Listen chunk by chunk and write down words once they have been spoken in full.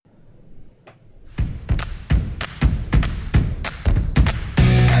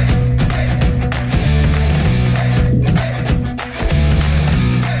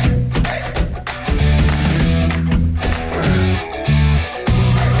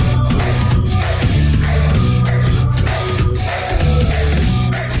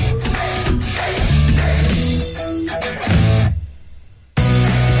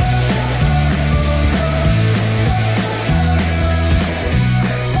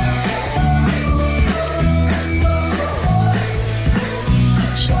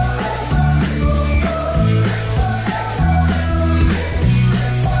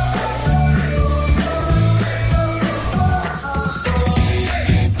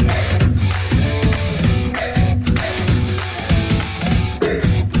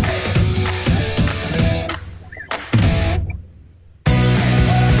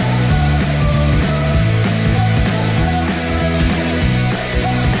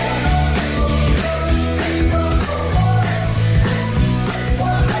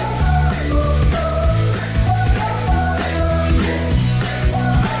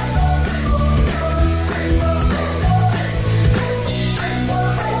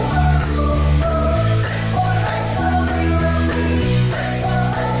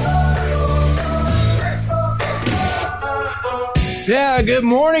Good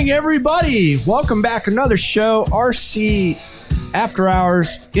morning, everybody. Welcome back. Another show, RC After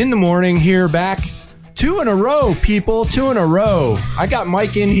Hours in the morning here back. 2 in a row, people. 2 in a row. I got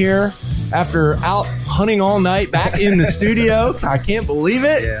Mike in here after out hunting all night back in the studio. I can't believe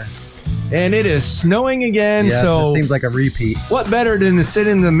it. Yeah. And it is snowing again. Yes, so it seems like a repeat. What better than to sit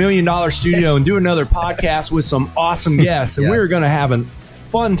in the $1 Million studio and do another podcast with some awesome guests? And Yes. we're going to have a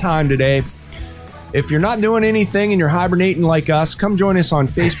fun time today. If you're not doing anything and you're hibernating like us, come join us on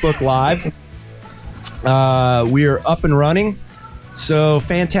Facebook Live. We are up and running. So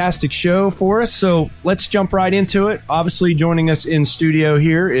fantastic show for us. So let's jump right into it. Obviously joining us in studio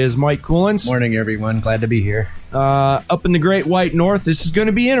here is Mike Coolins. Morning, everyone. Glad to be here. Up in the Great White North. This is going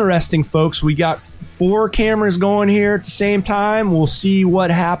to be interesting, folks. We got 4 cameras going here at the same time. We'll see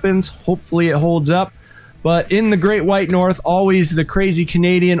what happens. Hopefully it holds up. But in the Great White North, always the crazy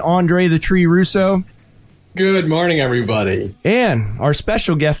Canadian Andre the Tree Russo. Good morning, everybody. And our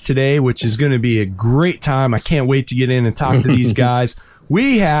special guest today, which is going to be a great time. I can't wait to get in and talk to these guys.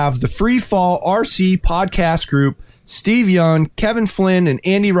 We have the Free Fall RC podcast group, Steve Young, Kevin Flynn, and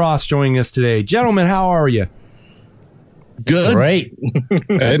Andy Ross joining us today. Gentlemen, how are you? Good. Great.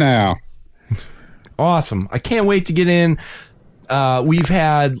 Hey now. Awesome. I can't wait to get in. We've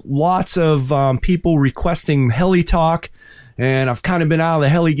had lots of people requesting heli talk, and I've kind of been out of the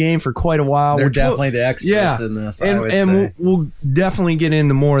heli game for quite a while. They're definitely the experts in this, I would say. We'll definitely get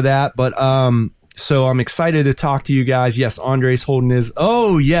into more of that. But so I'm excited to talk to you guys. Yes, Andre's holding his.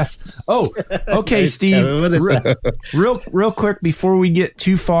 Oh, yes. Oh, okay, Steve. Real quick, before we get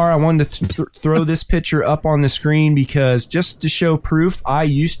too far, I wanted to throw this picture up on the screen because just to show proof, I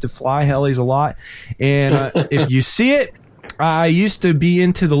used to fly helis a lot. And if you see it, I used to be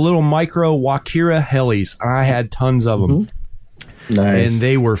into the little micro Wakira helis. I had tons of them. Mm-hmm. Nice. And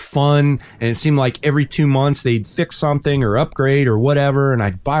they were fun. And it seemed like every 2 months they'd fix something or upgrade or whatever. And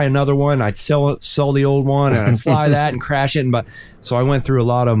I'd buy another one. I'd sell the old one and I'd fly that and crash it. But so I went through a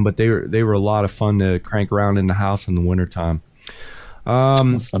lot of them, but they were a lot of fun to crank around in the house in the wintertime.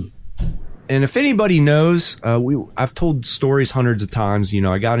 Awesome. And if anybody knows, I've told stories hundreds of times. You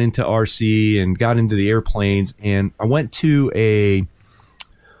know, I got into RC and got into the airplanes, and I went to a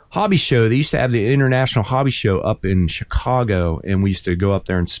hobby show. They used to have the International Hobby Show up in Chicago, and we used to go up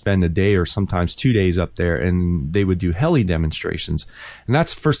there and spend a day or sometimes 2 days up there, and they would do heli demonstrations. And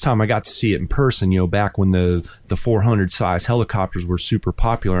that's the first time I got to see it in person, you know, back when the 400 size helicopters were super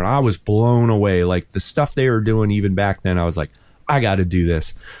popular, and I was blown away. Like the stuff they were doing even back then, I was like, I got to do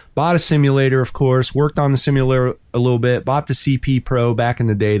this. Bought a simulator, of course, worked on the simulator a little bit, bought the CP Pro back in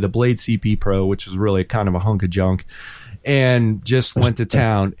the day, the Blade CP Pro, which was really kind of a hunk of junk, and just went to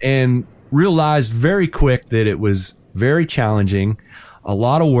town and realized very quick that it was very challenging, a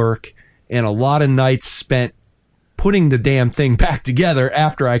lot of work, and a lot of nights spent putting the damn thing back together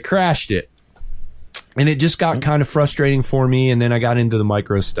after I crashed it. And it just got kind of frustrating for me, and then I got into the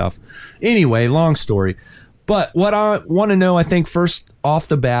micro stuff. Anyway, long story. But what I want to know, I think, first off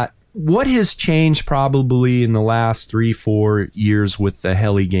the bat, what has changed probably in the last 3-4 years with the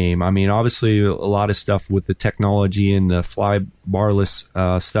heli game? I mean, obviously, a lot of stuff with the technology and the fly barless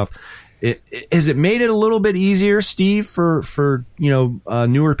stuff. Has it made it a little bit easier, Steve, for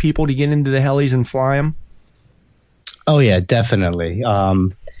newer people to get into the helis and fly them? Oh, yeah, definitely.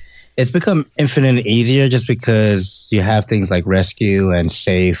 It's become infinitely easier just because you have things like rescue and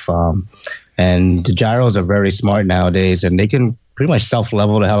safe. And the gyros are very smart nowadays, and they can pretty much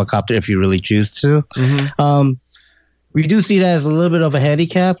self-level the helicopter if you really choose to. Mm-hmm. We do see that as a little bit of a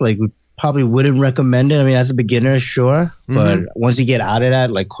handicap. Like, we probably wouldn't recommend it. I mean, as a beginner, sure. Mm-hmm. But once you get out of that,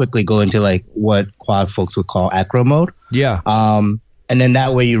 like, quickly go into, like, what quad folks would call acro mode. Yeah. And then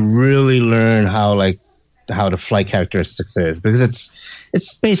that way you really learn how the flight characteristics is, because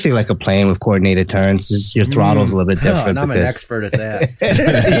it's basically like a plane with coordinated turns. Just your throttle's a little bit different. And I'm an expert at that.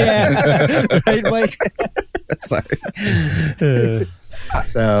 Yeah, right, Mike. Sorry.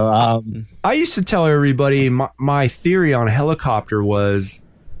 So I used to tell everybody my theory on a helicopter was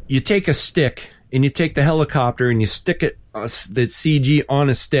you take a stick and you take the helicopter and you stick it the CG on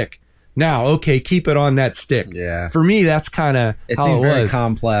a stick. Now, okay, keep it on that stick. Yeah. For me, that's kind of how seems it very was.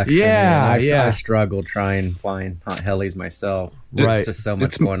 complex. Yeah, I struggled flying hot helis myself. Right. There's just so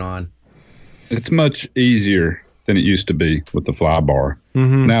much going on. It's much easier than it used to be with the fly bar.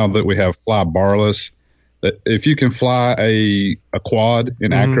 Mm-hmm. Now that we have fly barless, if you can fly a quad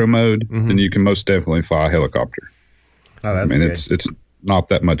in acro mode, then you can most definitely fly a helicopter. Oh, that's good. It's not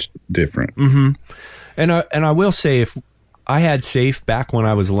that much different. Mm-hmm. And I will say, if I had safe back when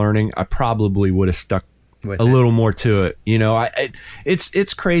I was learning, I probably would have stuck a little more to it. You know,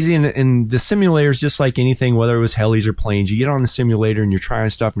 it's crazy. And the simulators, just like anything, whether it was helis or planes, you get on the simulator and you're trying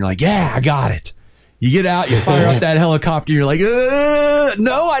stuff and you're like, yeah, I got it. You get out, you fire up that helicopter, you're like,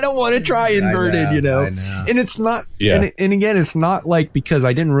 no, I don't want to try inverted, I know. And it's not, and again, it's not like because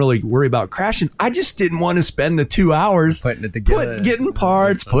I didn't really worry about crashing. I just didn't want to spend the 2 hours putting it together, getting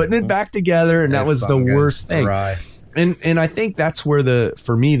parts, putting it back together. And that was the worst thing. And I think that's where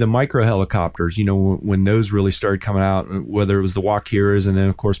for me, the micro helicopters, you know, when those really started coming out, whether it was the Wakiras, and then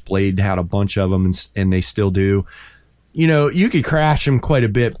of course Blade had a bunch of them and they still do. You know, you could crash them quite a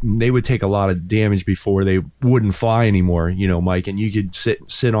bit. They would take a lot of damage before they wouldn't fly anymore, you know, Mike. And you could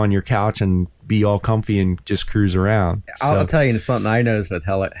sit on your couch and be all comfy and just cruise around. I'll tell you something I noticed with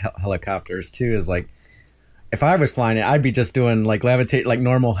helicopters, too, is like, if I was flying it, I'd be just doing like levitate, like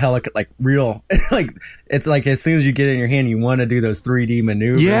normal like real, like it's like as soon as you get it in your hand, you want to do those 3D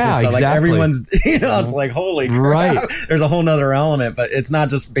maneuvers. Yeah, exactly. Like everyone's, you know, it's like holy crap. Right. There's a whole nother element, but it's not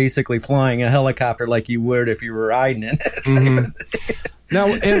just basically flying a helicopter like you would if you were riding it. Now,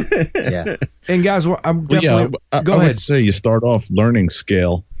 and guys, I'm definitely I go ahead. would say you start off learning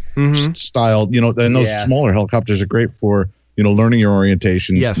scale style. You know, and those smaller helicopters are great for learning your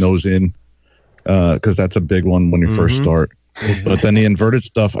orientations, nose in. Because that's a big one when you first start. But then the inverted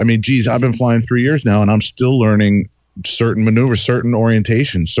stuff, I mean, geez, I've been flying 3 years now, and I'm still learning certain maneuvers, certain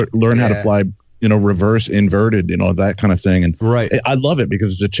orientations, learn how to fly, reverse, inverted, that kind of thing. And I love it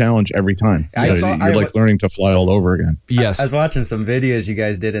because it's a challenge every time. You're like learning to fly all over again. Yes. I was watching some videos you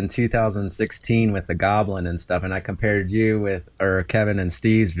guys did in 2016 with the Goblin and stuff, and I compared you with Kevin and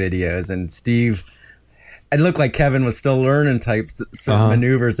Steve's videos, and Steve... It looked like Kevin was still learning some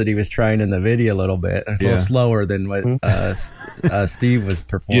maneuvers that he was trying in the video a little bit. A little slower than what Steve was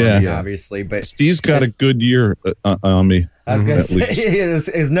performing, obviously. But Steve's got a good year on me. I was going to say,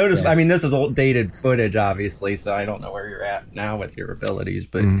 it's noticeable. I mean, this is old dated footage, obviously, so I don't know where you're at now with your abilities.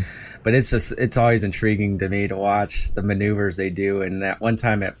 But it's always intriguing to me to watch the maneuvers they do. And that one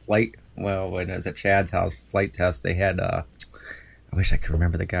time at when it was at Chad's house, flight test, they had... I wish I could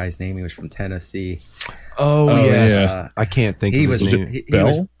remember the guy's name. He was from Tennessee. Oh yes. I can't think of his name.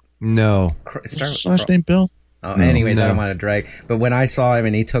 Bill? No. His last name Bill? Oh, no, anyways, I don't want to drag. But when I saw him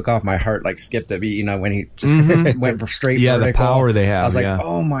and he took off, my heart like skipped a beat. When he just went for straight vertical. The power they have. I was like,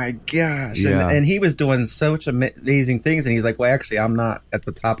 oh my gosh. Yeah. And he was doing such amazing things. And he's like, well, actually, I'm not at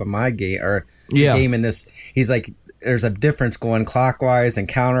the top of my game or game in this. He's like, there's a difference going clockwise and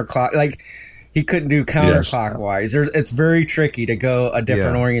counterclockwise. Like, he couldn't do counterclockwise. It's very tricky to go a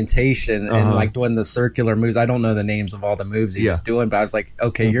different orientation and like doing the circular moves. I don't know the names of all the moves he was doing, but I was like,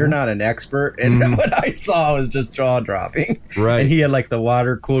 okay, you're not an expert. And what I saw was just jaw dropping. Right. And he had like the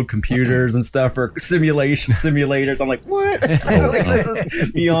water cooled computers and stuff for simulators. I'm like, what? This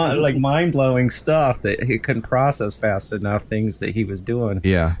is beyond like mind blowing stuff that he couldn't process fast enough. Things that he was doing.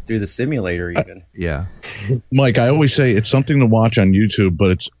 Through the simulator even. Mike, I always say it's something to watch on YouTube,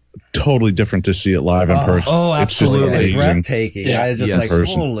 but it's totally different to see it live in person. Oh, absolutely. It's breathtaking. Yeah. I just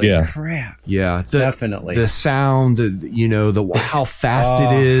holy crap. Yeah. Definitely. The sound, how fast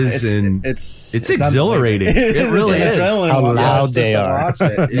it is. It's exhilarating. It really is. How loud they are.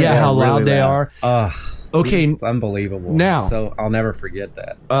 How loud they are. Okay. It's unbelievable. Now. So I'll never forget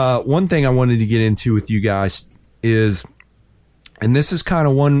that. One thing I wanted to get into with you guys is, and this is kind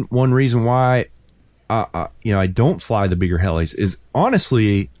of one reason why I don't fly the bigger helis, is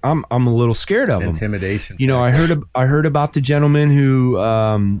honestly I'm a little scared of them. Intimidation. I heard about the gentleman who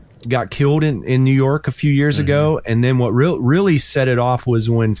got killed in New York a few years ago, and then what really set it off was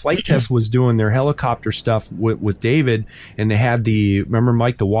when Flight Test was doing their helicopter stuff with David, and they had remember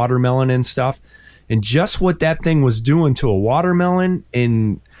Mike, the watermelon and stuff, and just what that thing was doing to a watermelon,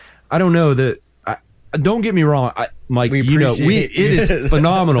 and I don't know don't get me wrong, Mike. It is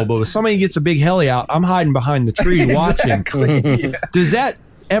phenomenal. But if somebody gets a big heli out, I'm hiding behind the tree watching. Does that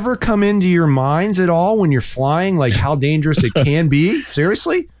ever come into your minds at all when you're flying? Like how dangerous it can be?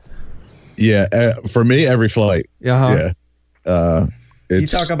 Seriously? Yeah, for me, every flight. Yeah. You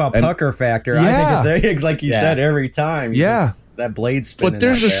talk about pucker factor. I think it's like you said every time. That blade spinning. But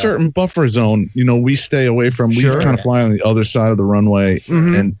there's a certain buffer zone, we stay away from. We kind of fly on the other side of the runway.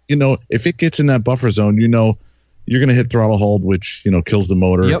 And, if it gets in that buffer zone, you're going to hit throttle hold, which, kills the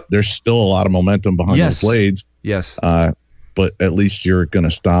motor. Yep. There's still a lot of momentum behind those blades. Yes. But at least you're going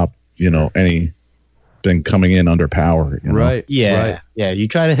to stop, anything coming in under power. Right. Yeah. Right. Yeah. You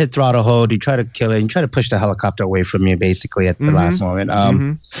try to hit throttle hold, you try to kill it, you try to push the helicopter away from you basically at the last moment.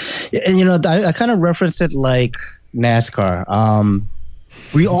 And, I kind of reference it like NASCAR.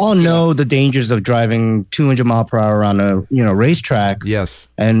 we all know the dangers of driving 200 mile per hour on a racetrack. Yes,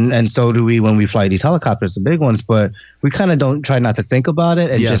 and so do we when we fly these helicopters, the big ones. But we kind of don't try not to think about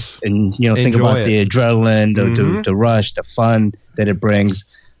it and think about the adrenaline, the rush, the fun that it brings,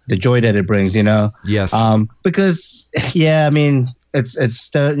 the joy that it brings. Yes. Because I mean, it's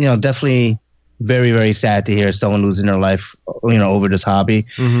definitely very, very sad to hear someone losing their life over this hobby.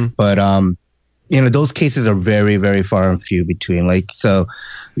 But those cases are very, very far and few between. So,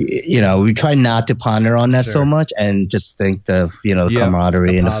 we try not to ponder on that so much and just think the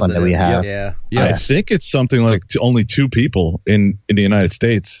camaraderie and the fun that we have. Yeah. I think it's something like only 2 people in the United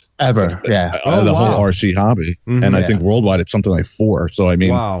States ever. Yeah. The whole RC hobby. And I think worldwide it's something like 4. So, I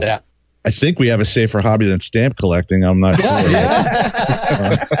mean, wow. Yeah. I think we have a safer hobby than stamp collecting. I'm not sure.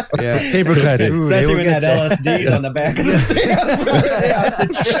 Paper cutting. Especially when that LSD is on the back of the stamps.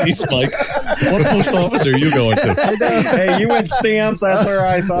 He's like, what post office are you going to? Hey, you went stamps. That's where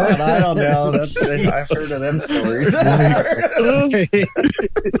I thought. I don't know. I've heard of them stories.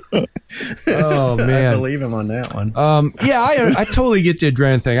 Oh, man. I believe him on that one. I totally get the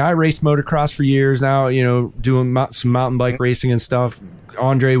adrenaline thing. I raced motocross for years now, doing some mountain bike racing and stuff.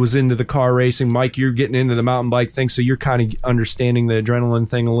 Andre was into the car racing. Mike, you're getting into the mountain bike thing, so you're kind of understanding the adrenaline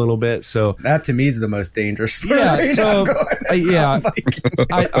thing a little bit. So that to me is the most dangerous sport. I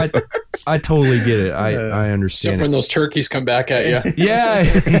totally get it. I understand. Except when those turkeys come back at you.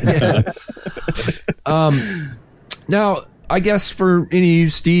 Yeah. Now, I guess for any of you,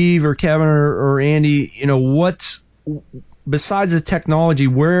 Steve or Kevin or Andy, what's besides the technology,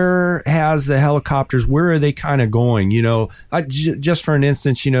 where has the helicopters, where are they kind of going? Just for an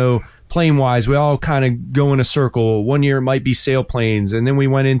instance, plane wise, we all kind of go in a circle. One year it might be sailplanes, and then we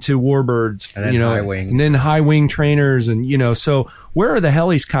went into warbirds, and then high wings, and then high wing trainers. And, so where are the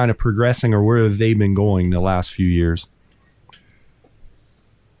helis kind of progressing, or where have they been going the last few years?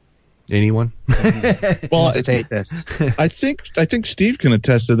 Anyone? Well, take this. I think Steve can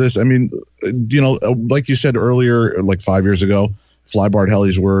attest to this. I mean, like you said earlier, like 5 years ago, flybarred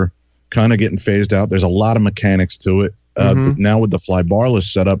helis were kind of getting phased out. There's a lot of mechanics to it. Now with the flybarless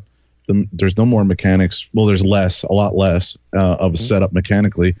setup, there's no more mechanics. Well, there's a lot less of a setup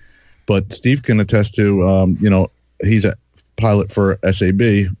mechanically. But Steve can attest to, he's a pilot for SAB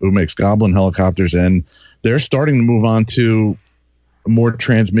who makes Goblin helicopters, and they're starting to move on to more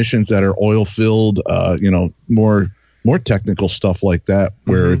transmissions that are oil filled, more technical stuff like that,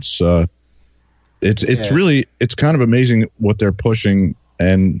 where it's really, it's kind of amazing what they're pushing.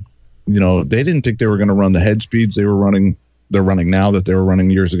 And, they didn't think they were going to run the head speeds they're running now that they were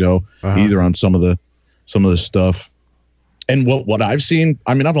running years ago, either on some of the stuff. And what I've seen,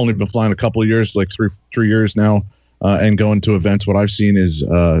 I mean, I've only been flying a couple of years, like three years now, and going to events. What I've seen is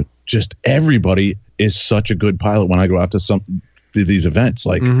just everybody is such a good pilot when I go out to these events.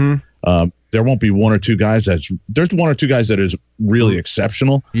 Like there won't be one or two guys there's one or two guys that is really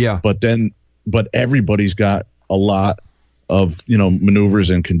exceptional. Yeah. But everybody's got a lot of, maneuvers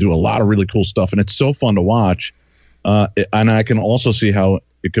and can do a lot of really cool stuff. And it's so fun to watch. And I can also see how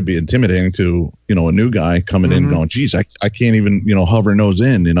it could be intimidating to, a new guy coming in going, geez, I can't even, hover nose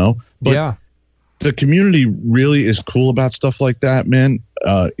in, but the community really is cool about stuff like that, man.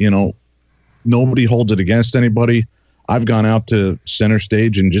 Nobody holds it against anybody. I've gone out to center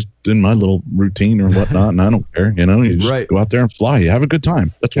stage and just done my little routine or whatnot, and I don't care. You just go out there and fly. You have a good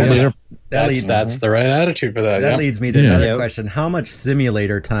time. That's what they're. That's the right attitude for that. That leads me to another question. How much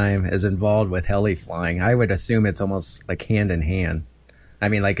simulator time is involved with heli flying? I would assume it's almost like hand in hand. I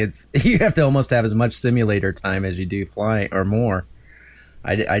mean, like you have to almost have as much simulator time as you do flying or more.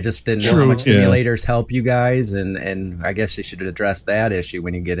 I just didn't know how much simulators help you guys, and I guess you should address that issue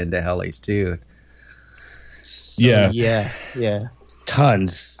when you get into helis too. Yeah.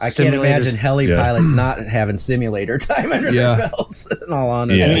 Tons. I can't imagine heli pilots not having simulator time under their belts. In all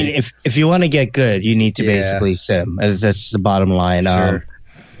honesty, I mean, if you want to get good, you need to basically sim. That's the bottom line. Sure.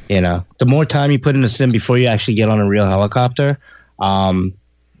 The more time you put in the sim before you actually get on a real helicopter,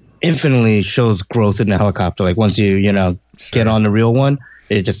 infinitely shows growth in the helicopter. Like once you get on the real one,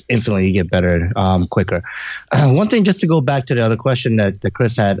 it just infinitely you get better quicker. One thing, just to go back to the other question that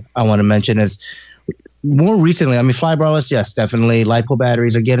Chris had, I want to mention is, more recently, I mean, flybarless, yes, definitely. LiPo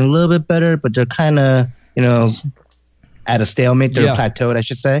batteries are getting a little bit better, but they're kind of, at a stalemate. They're plateaued, I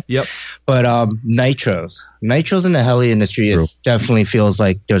should say. Yep. But nitros in the heli industry definitely feels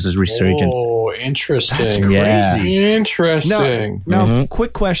like there's this resurgence. Oh, interesting. That's crazy. Yeah. Interesting. Now,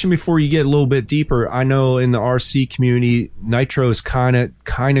 quick question before you get a little bit deeper. I know in the RC community, nitro is kind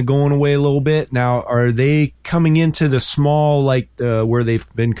of going away a little bit. Now, are they coming into the small, like where they've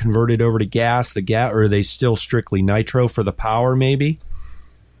been converted over to gas, or are they still strictly nitro for the power, maybe?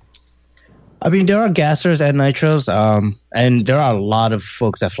 I mean, there are gassers and nitros, and there are a lot of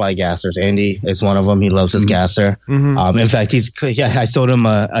folks that fly gassers. Andy is one of them. He loves his gasser. Mm-hmm. In fact, I sold him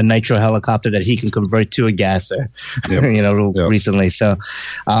a nitro helicopter that he can convert to a gasser, recently. So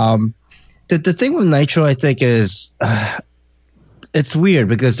the thing with nitro, I think, is it's weird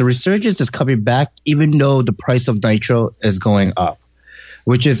because the resurgence is coming back even though the price of nitro is going up,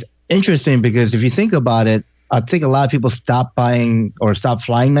 which is interesting because if you think about it, I think a lot of people stopped buying or stopped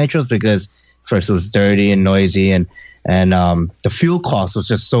flying nitros because first it was dirty and noisy and the fuel cost was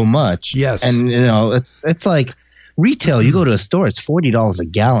just so much. Yes. And it's like retail, you go to a store, it's $40 a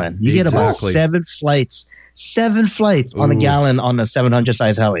gallon. You get about 7 flights on a gallon on a 700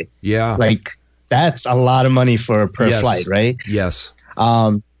 size heli. Yeah. Like that's a lot of money per flight, right? Yes.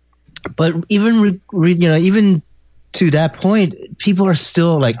 But even even to that point, people are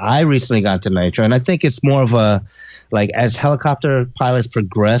still like, I recently got to nitro, and I think it's more of a like as helicopter pilots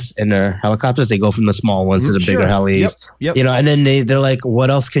progress in their helicopters, they go from the small ones to the bigger helis. Yep. And then they're like, what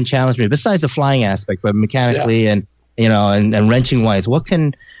else can challenge me besides the flying aspect, but mechanically and wrenching wise, what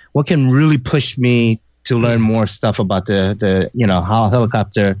can really push me to learn more stuff about the how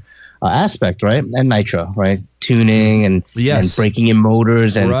helicopter aspect, right? And nitro, right? Tuning and breaking in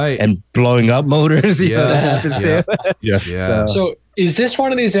motors and blowing up motors. So is this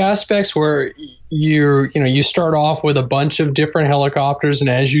one of these aspects where you start off with a bunch of different helicopters, and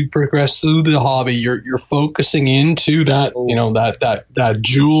as you progress through the hobby, you're focusing into that that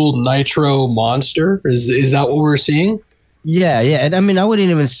jewel nitro monster? Is that what we're seeing? Yeah. And I mean, I wouldn't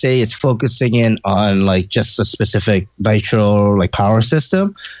even say it's focusing in on like just a specific nitro like power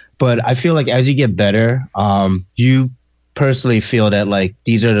system, but I feel like as you get better, you personally feel that like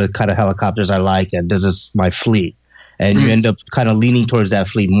these are the kind of helicopters I like, and this is my fleet. And you end up kind of leaning towards that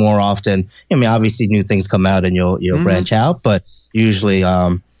fleet more often. I mean, obviously new things come out and you'll branch out, but usually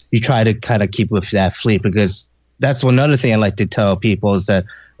you try to kind of keep with that fleet, because that's one other thing I like to tell people is that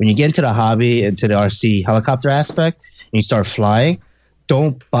when you get into the hobby, into the RC helicopter aspect, and you start flying,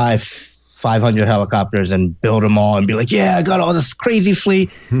 don't buy 500 helicopters and build them all and be like, yeah, I got all this crazy fleet.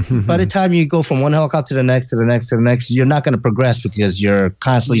 By the time you go from one helicopter to the next, to the next, to the next, you're not going to progress because you're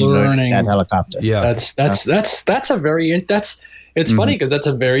constantly learning that helicopter. Yeah, it's funny because that's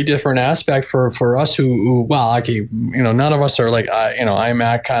a very different aspect for us who none of us are like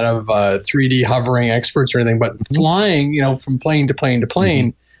IMAC kind of 3D hovering experts or anything, but flying from plane to plane to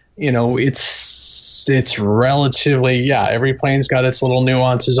plane, it's relatively, every plane's got its little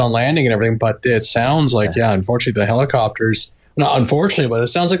nuances on landing and everything, but it sounds like, unfortunately, the helicopters, not unfortunately, but it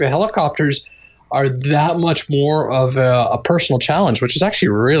sounds like the helicopters are that much more of a personal challenge, which is actually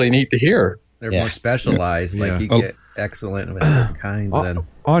really neat to hear. They're more specialized. Like you get excellent with certain kinds. Then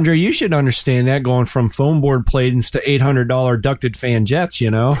Andre, you should understand that going from foam board planes to $800 ducted fan jets.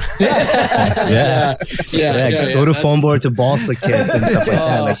 Go to foam board to balsa kits and stuff like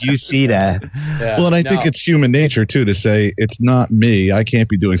that. Like you see that. Yeah. Well, and I think it's human nature too to say it's not me. I can't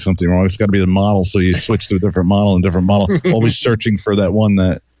be doing something wrong. It's got to be the model. So you switch to a different model and different model. Always searching for that one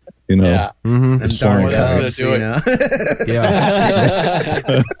that. And darn Cubs, do it.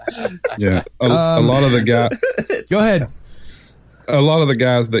 A lot of the guys. Go ahead. A lot of the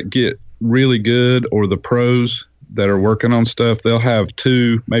guys that get really good, or the pros that are working on stuff, they'll have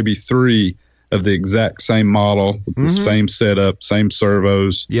 2, maybe 3 of the exact same model with the same setup, same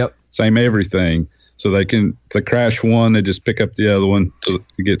servos, same everything. So they crash one, they just pick up the other one till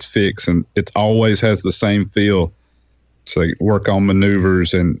it gets fixed, and it always has the same feel. So work on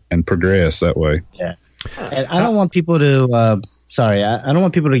maneuvers and progress that way. Yeah, and I don't want people to. I don't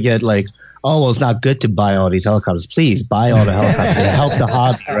want people to get like, oh, well, it's not good to buy all these helicopters. Please buy all the helicopters. They help the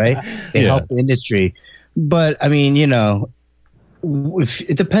hobby, right? They help the industry. But I mean,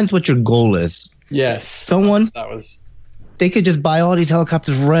 it depends what your goal is. Yes, they could just buy all these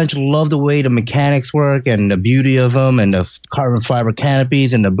helicopters, wrench, love the way the mechanics work and the beauty of them and the carbon fiber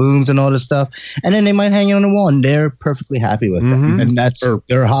canopies and the booms and all this stuff. And then they might hang it on the wall and they're perfectly happy with it. And that's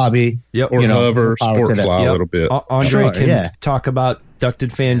their hobby. Or hover, sport fly a little bit. Andre can talk about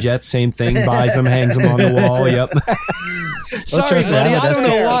ducted fan jets, same thing, buys them, hangs them on the wall. Sorry, buddy. I don't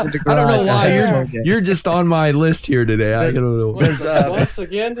know why you're just on my list here today. I don't know. Once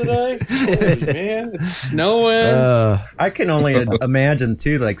again today, holy man, it's snowing. I can only imagine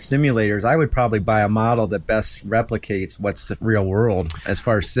too, like simulators. I would probably buy a model that best replicates what's the real world as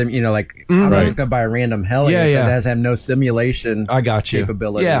far as I'm not just gonna buy a random heli that has no simulation. I got you.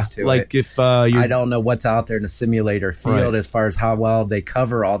 Capabilities to like it. If I don't know what's out there in the simulator field as far as how well they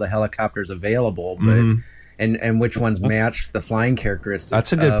cover all the helicopters available, but and which ones match the flying characteristics.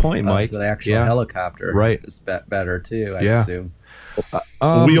 That's a good point, Mike. The actual helicopter is better too. I assume.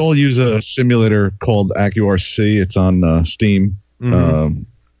 We all use a simulator called AccuRC. It's on Steam. Mm-hmm.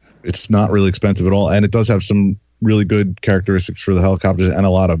 It's not really expensive at all, and it does have some really good characteristics for the helicopters and a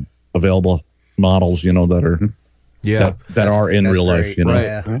lot of available models, that are that are in real life. Right.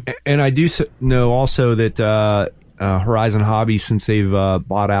 Yeah. And I do know also that Horizon Hobby, since they've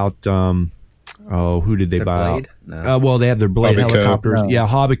bought out, who did they buy Blade? Out? No. Well, they have their Blade Hobbico. Helicopters. No. Yeah,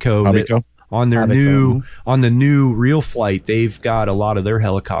 Hobbico. On their new Real Flight, they've got a lot of their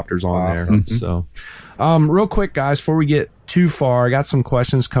helicopters on there. Mm-hmm. So, real quick, guys, before we get too far, I got some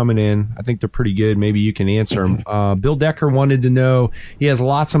questions coming in. I think they're pretty good. Maybe you can answer them. Bill Decker wanted to know, he has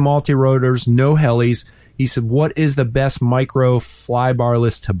lots of multi-rotors, no helis. He said, what is the best micro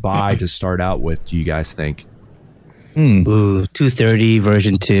flybarless to buy to start out with, do you guys think? Ooh, 230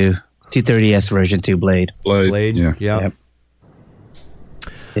 version 2. 230S version 2 Blade. Blade? Yeah. Yep.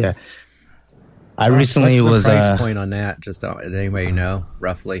 Yeah. I recently What's the price point on that? Just did anybody know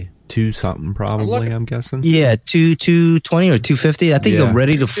roughly? 2 something probably. I'm guessing. Yeah, 220 or 250. I think they're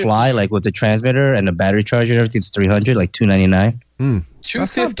ready to fly, like with the transmitter and the battery charger and everything. It's 300, like 299.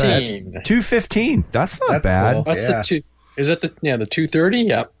 215. 215. That's not bad. Cool. That's the two. Is that the 230?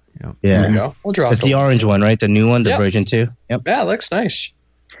 Yep. Yeah. There we go. We'll drop. It's the orange one, right? The new one, the version 2. Yep. Yeah, it looks nice.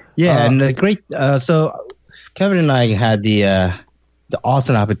 Yeah, and great. So Kevin and I had the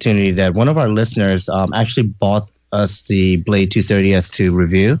awesome opportunity that one of our listeners actually bought us the Blade 230S to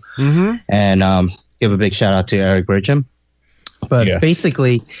review, and give a big shout out to Eric Bircham. But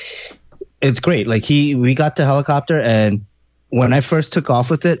basically, it's great. Like we got the helicopter, and when I first took off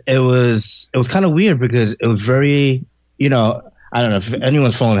with it, it was kind of weird because it was very, I don't know if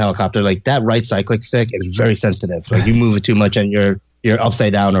anyone's flown a helicopter, like that right cyclic stick is very sensitive. Like you move it too much and you're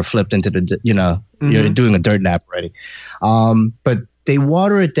upside down or flipped into the, you're doing a dirt nap already. But they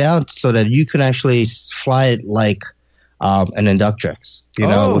water it down so that you can actually fly it like an Inductrix,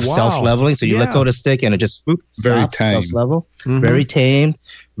 with self-leveling. So you let go of the stick and it just very tame, self-level, very tame,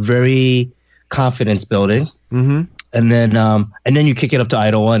 very confidence building. And then you kick it up to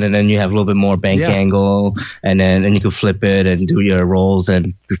idle one, and then you have a little bit more bank angle, and then you can flip it and do your rolls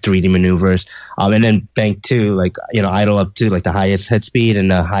and 3D maneuvers. And then bank two, like, idle up to like the highest head speed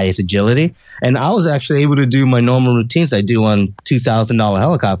and the highest agility. And I was actually able to do my normal routines I do on $2,000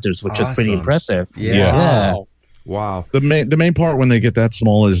 helicopters, which is pretty impressive. Yeah. Wow. The main part when they get that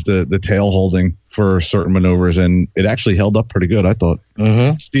small is the tail holding for certain maneuvers, and it actually held up pretty good, I thought.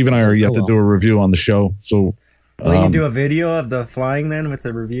 Steve and I are yet to do a review on the show, so. Will you do a video of the flying then with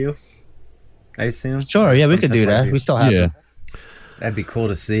the review? I assume. Sure. Yeah, we could do that. We still have them. That'd be cool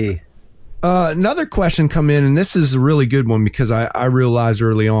to see. Another question come in, and this is a really good one because I realized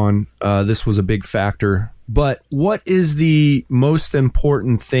early on this was a big factor. But what is the most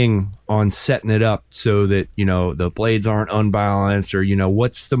important thing on setting it up so that, the blades aren't unbalanced, or,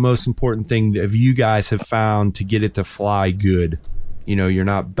 what's the most important thing that you guys have found to get it to fly good? You're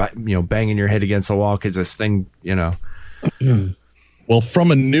not, banging your head against the wall because this thing, Well,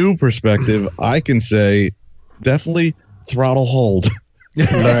 from a new perspective, I can say definitely throttle hold.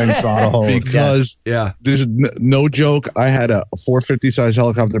 Learn throttle hold. Because this is no joke. I had a 450 size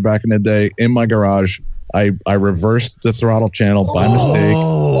helicopter back in the day in my garage. I reversed the throttle channel by mistake,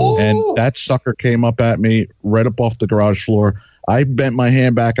 and that sucker came up at me right up off the garage floor. I bent my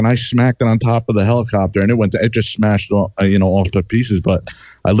hand back and I smacked it on top of the helicopter, and it just smashed off to pieces. But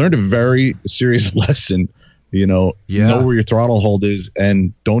I learned a very serious lesson. Know where your throttle hold is,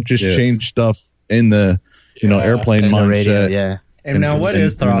 and don't just change stuff in the airplane mindset. Radio, And now, what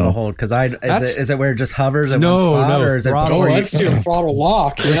is throttle hold? Because is it where it just hovers at one spot, or is it throttle? That's your throttle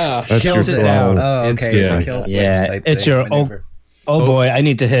lock. Yeah, that's kills it down. Oh, okay. It's a kill switch type it's thing. Your oh boy, I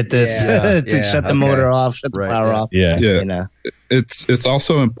need to hit this to shut the motor off, shut the power off. Yeah. It's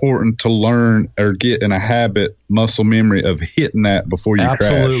also important to learn or get in a habit, muscle memory of hitting that before you crash.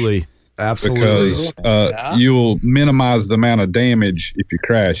 Absolutely. Because you'll minimize the amount of damage if you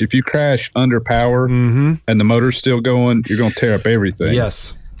crash. If you crash under power and the motor's still going, you're going to tear up everything.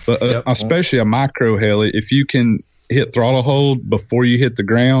 Yes. But especially a micro heli, if you can hit throttle hold before you hit the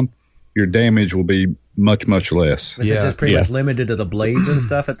ground, your damage will be much, much less. Is it just pretty much limited to the blades and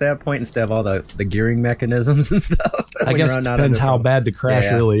stuff at that point instead of all the gearing mechanisms and stuff? I guess it depends how bad the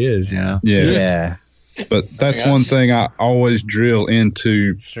crash really is, Yeah. But that's one thing I always drill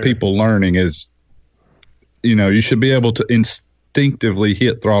into people learning is, you should be able to instinctively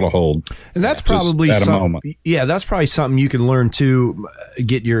hit throttle hold. And that's probably at a moment. Yeah, that's probably something you can learn to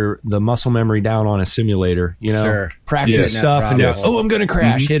get the muscle memory down on a simulator. Practice stuff and I'm going to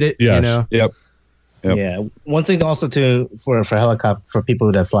crash, hit it. Yes. Yep. Yep. Yeah. One thing also for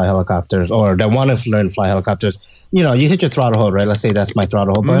people that fly helicopters or that want to learn to fly helicopters, you hit your throttle hold, right? Let's say that's my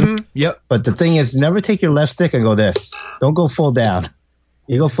throttle hold button. Yep. But the thing is, never take your left stick and go this. Don't go full down.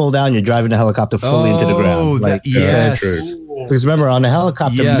 You go full down, you're driving the helicopter fully into the ground. Because remember, on the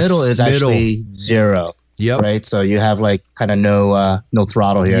helicopter, middle is actually 0. Yep. Right. So you have like kind of no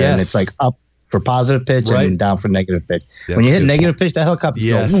throttle here, and it's like up for positive pitch and down for negative pitch. When you hit negative pitch, that helicopter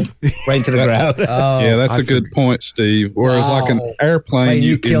goes right into the ground. Yeah, that's a good point, Steve. Whereas like an airplane,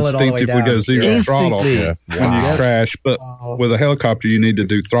 you instinctively go 0 throttle when you crash. But with a helicopter, you need to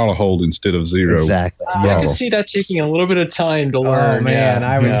do throttle hold instead of 0. Exactly. I can see that taking a little bit of time to learn. Oh, man,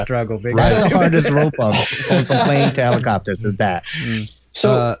 I would struggle big time. That's the hardest rope bump going from plane to helicopters is that.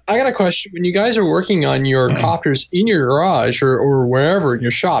 So I got a question. When you guys are working on your copters in your garage or wherever in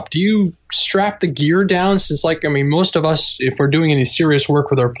your shop, do you strap the gear down? Since most of us, if we're doing any serious work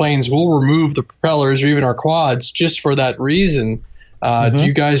with our planes, we'll remove the propellers or even our quads just for that reason. Do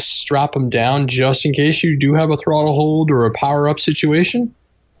you guys strap them down just in case you do have a throttle hold or a power up situation?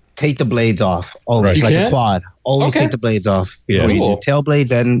 Take the blades off. Always, like a quad. Always take the blades off. Yeah. Cool. Tail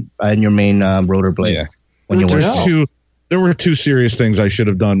blades and your main rotor blade. Yeah. When you're working. There were 2 serious things I should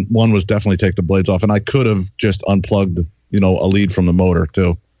have done. One was definitely take the blades off, and I could have just unplugged, a lead from the motor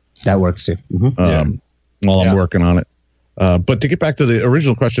too. That works too. While I'm working on it. But to get back to the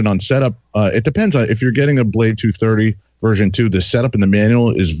original question on setup, it depends on if you're getting a Blade 230 version 2. The setup in the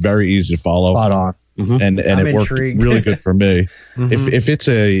manual is very easy to follow. Spot on. And it worked really good for me. If it's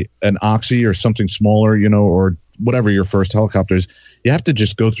an Oxy or something smaller, or whatever your first helicopter is, you have to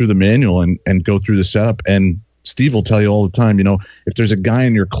just go through the manual and go through the setup. And Steve will tell you all the time, if there's a guy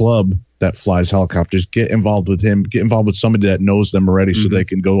in your club that flies helicopters, get involved with him, get involved with somebody that knows them already so they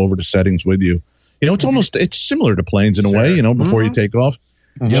can go over the settings with you. It's similar to planes in a way, before you take off,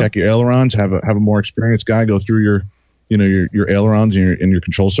 check your ailerons, have a more experienced guy go through your ailerons and your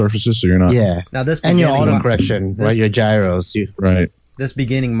control surfaces. So you're not. Yeah. Now and your auto correction, right? Your gyros. Right. This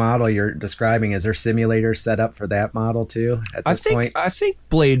beginning model you're describing, is there simulators set up for that model too at this point? I think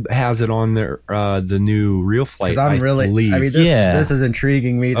Blade has it on their the new Real Flight. This is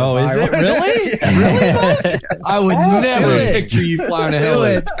intriguing me. Is it really? Really? I would never picture you flying a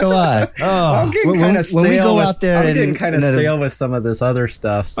heli. Come on. I'm getting kind of stale. When we go out there, I'm getting kind of stale with some of this other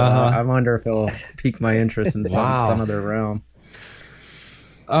stuff. So I wonder if it'll pique my interest in some other realm.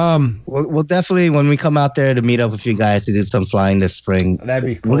 We'll definitely, when we come out there to meet up with you guys to do some flying this spring, that'd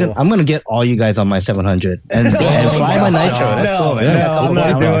be cool. I'm gonna get all you guys on my 700 and fly my Nitro. I'm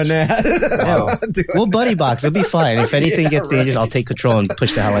not doing that. We'll buddy box. It'll be fine. If anything gets dangerous, I'll take control and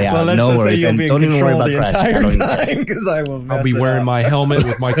push the heli out. Well, no worries. And don't even worry about crash. Because I'll be wearing my helmet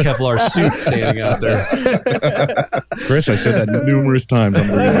with my Kevlar suit standing out there. Chris, I said that numerous times. I'm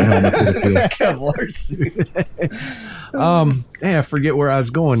wearing my helmet to the field. Kevlar suit. I forget where I was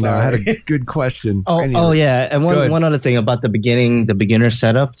going now. I had a good question. Oh yeah. And one other thing about the beginner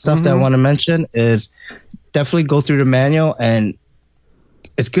setup stuff that I want to mention is definitely go through the manual, and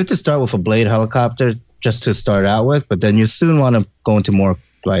it's good to start with a Blade helicopter just to start out with, but then you soon want to go into more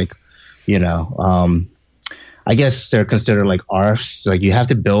like, I guess they're considered like ARFs. Like you have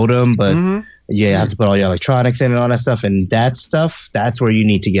to build them, but you have to put all your electronics in and all that stuff. And that stuff, that's where you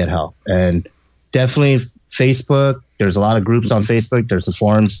need to get help. And definitely Facebook. There's a lot of groups on Facebook. There's the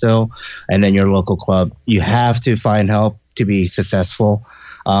forums still, and then your local club. You have to find help to be successful.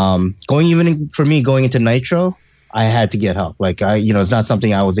 Going into Nitro, I had to get help. Like it's not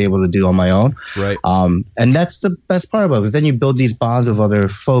something I was able to do on my own. Right. And that's the best part about it, because then you build these bonds with other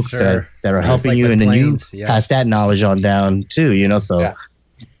folks that are helping you, and then you pass that knowledge on down too.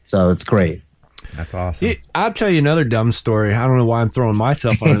 So it's great. That's awesome. I'll tell you another dumb story. I don't know why I'm throwing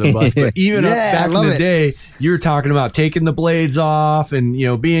myself under the bus, but even back in the day, you were talking about taking the blades off and,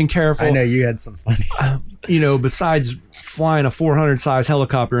 being careful. I know you had some funny stuff. Besides flying a 400 size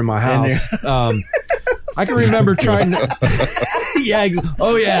helicopter in my house, I can remember trying to. We were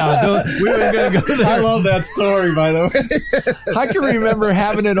going to go there. I love that story, by the way. I can remember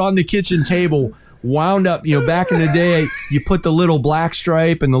having it on the kitchen table, wound up, back in the day, you put the little black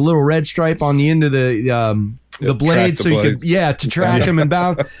stripe and the little red stripe on the end of the blade, so you could, to track them and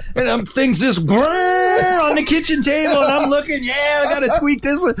bounce. And things just on the kitchen table, and I'm looking, I got to tweak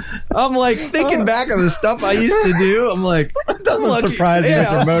this. I'm like thinking back of the stuff I used to do. I'm like, it doesn't surprise me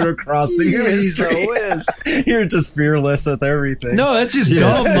for motocrossing history. You're just fearless with everything. No, that's just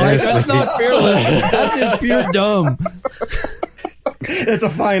dumb, Mike. That's not fearless. That's just pure dumb. It's a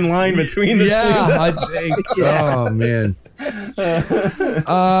fine line between the two. I think. Oh man.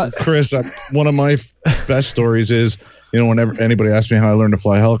 Chris, one of my best stories is whenever anybody asks me how I learned to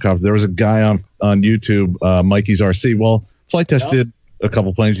fly a helicopter, there was a guy on YouTube, Mikey's RC. Well, Flight Test did a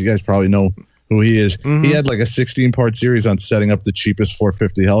couple planes. You guys probably know who he is. Mm-hmm. He had like a 16-part series on setting up the cheapest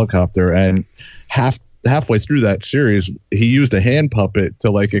 450 helicopter, and halfway through that series, he used a hand puppet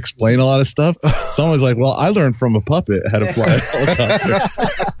to like explain a lot of stuff. Someone's like, well, I learned from a puppet how to fly a helicopter.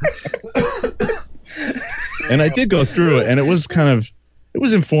 And I did go through it, and it was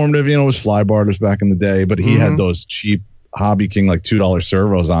informative. It was fly barters back in the day, but he had those cheap Hobby King, like $2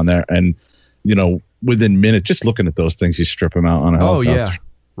 servos on there. And, within minutes, just looking at those things, you strip them out on a helicopter. Oh, yeah.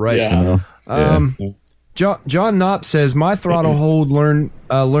 Right. Yeah. John Knopp says, my throttle hold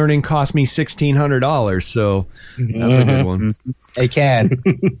learning cost me $1,600. So that's a good one. It can.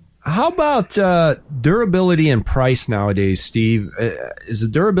 How about durability and price nowadays, Steve? Is the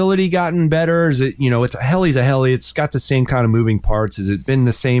durability gotten better? Is it, it's a heli's a heli. It's got the same kind of moving parts. Has it been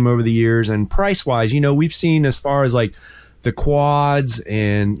the same over the years? And price-wise, we've seen as far as like the quads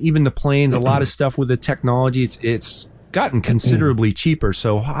and even the planes, a lot of stuff with the technology. It's gotten considerably cheaper.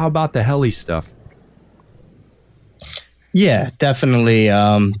 So how about the heli stuff? Yeah, definitely.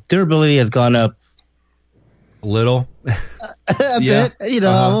 Durability has gone up a little. A bit,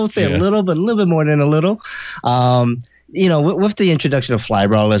 I won't say a little, but a little bit more than a little. With the introduction of fly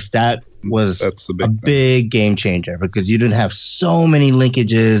barless, that's a big game changer, because you didn't have so many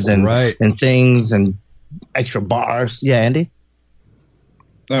linkages and things and extra bars. Yeah, Andy?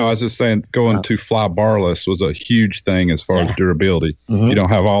 No, I was just saying going to fly barless was a huge thing as far as durability. Mm-hmm. You don't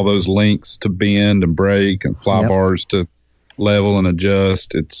have all those links to bend and break and fly bars to level and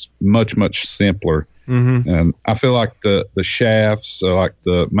adjust. It's much, much simpler. Mm-hmm. And I feel like the shafts, like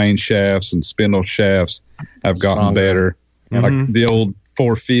the main shafts and spindle shafts, have gotten better. Mm-hmm. Like the old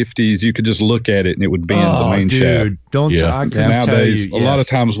 450s, you could just look at it and it would bend the main shaft. Nowadays, a lot of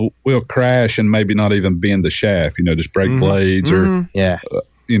times we'll crash and maybe not even bend the shaft. Just break blades or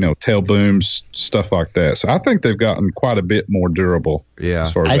tail booms, stuff like that. So I think they've gotten quite a bit more durable. Yeah,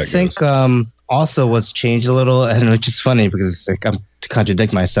 as far as I think also what's changed a little, and which is funny because I'm to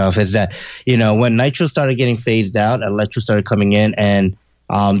contradict myself, is that when nitro started getting phased out, electro started coming in, and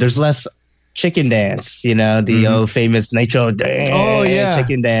there's less chicken dance. The old famous nitro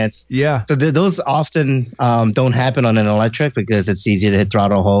chicken dance. Yeah. So those often don't happen on an electric because it's easier to hit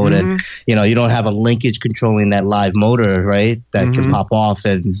throttle hold, and you don't have a linkage controlling that live motor, right? That can pop off,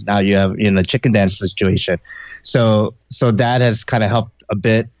 and now you have a chicken dance situation. So that has kind of helped a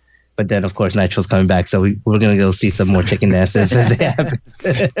bit. But then, of course, nitro's coming back, so we're going to go see some more chicken dances as they happen.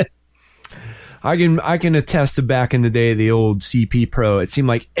 I can attest to back in the day, the old CP Pro. It seemed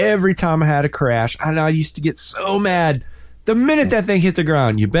like every time I had a crash, I used to get so mad. The minute that thing hit the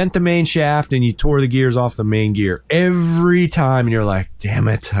ground, you bent the main shaft and you tore the gears off the main gear. Every time, and you're like, damn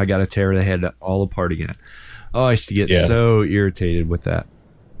it, I got to tear the head all apart again. Oh, I used to get so irritated with that.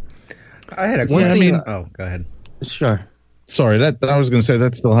 I had a question. Go ahead. Sure. Sorry, that I was going to say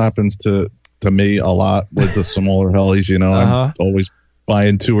that still happens to me a lot with the smaller helis. I'm always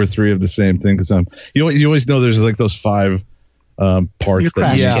buying 2 or 3 of the same thing because you always know there's like those 5 parts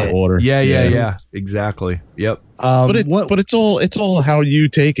that you need to order. Yeah, exactly. Yep. But it's all how you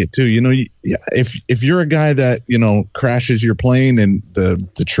take it too. If you're a guy that crashes your plane and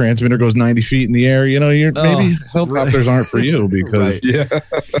the transmitter goes 90 feet in the air, maybe helicopters aren't for you because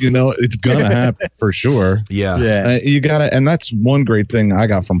it's gonna happen for sure. Yeah. You gotta, and that's one great thing I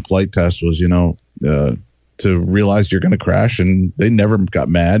got from Flight Test was to realize you're gonna crash, and they never got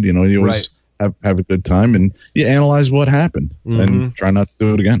mad. You always have a good time, and you analyze what happened and try not to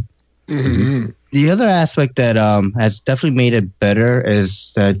do it again. Mm-hmm. The other aspect that has definitely made it better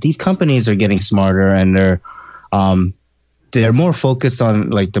is that these companies are getting smarter, and they're more focused on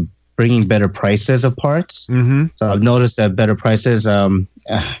like the bringing better prices of parts. Mm-hmm. So I've noticed that better prices. I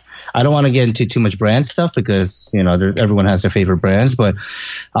don't want to get into too much brand stuff because everyone has their favorite brands, but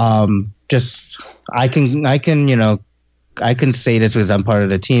just I can say this because I'm part of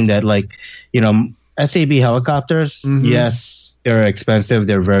the team that SAB helicopters, yes, they're expensive,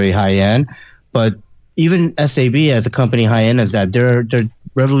 they're very high end, but even SAB as a company high end is that they're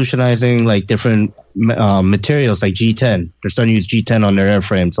revolutionizing like different materials like G10. They're starting to use G10 on their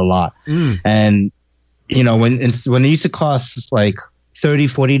airframes a lot. And when it used to cost like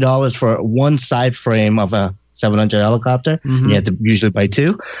 $30-$40 for one side frame of a 700 helicopter, you had to usually buy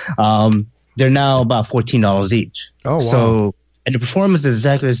 2. They're now about $14 each. Oh, wow. So, and the performance is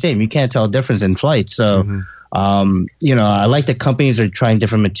exactly the same. You can't tell a difference in flight. So, I like that companies are trying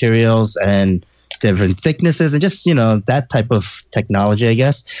different materials and different thicknesses and just, that type of technology, I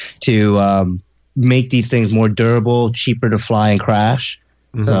guess, to make these things more durable, cheaper to fly and crash.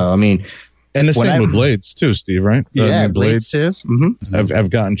 So, And the same with blades too, Steve, right? Yeah, blades too. Mm-hmm. Have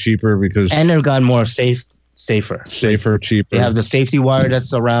gotten cheaper because... And they've gotten more safer. Safer, cheaper. They have the safety wire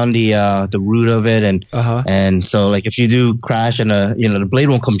that's around the root of it, and so like if you do crash and the blade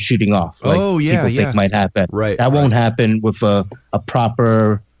won't come shooting off. Like people think might happen. Right. That won't happen with a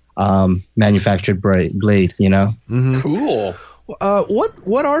proper manufactured blade. You know. Mm-hmm. Cool.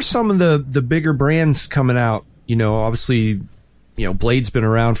 What are some of the bigger brands coming out? You know, obviously, you know, Blade's been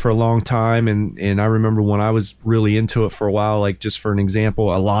around for a long time, and I remember when I was really into it for a while, like just for an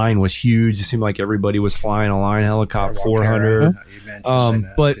example, Align was huge. It seemed like everybody was flying Align helicopter 400.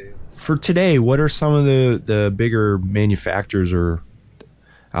 But for today, what are some of the bigger manufacturers are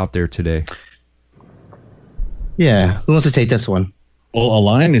out there today? Yeah, who wants to take this one? Well,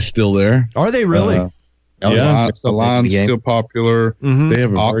 Align is still there. Are they really? Align's still popular. Mm-hmm. They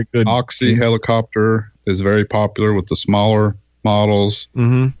have a very good Oxy helicopter is very popular with the smaller models.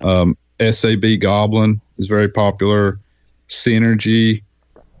 Mm-hmm. SAB Goblin is very popular. Synergy.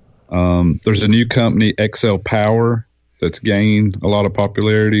 There's a new company, XL Power, that's gained a lot of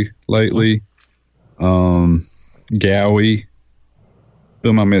popularity lately. Gowie. Who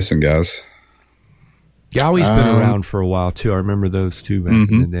am I missing, guys? Gowie's been around for a while too. I remember those two back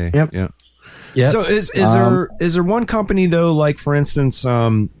in the day. Yep. Yeah. Yeah. So is there one company though, like for instance,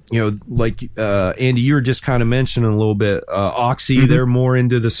 like Andy, you were just kind of mentioning a little bit, Oxy, they're more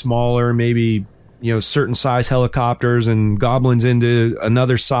into the smaller, maybe, you know, certain size helicopters, and Goblin's into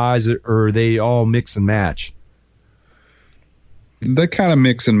another size, or they all mix and match? They kind of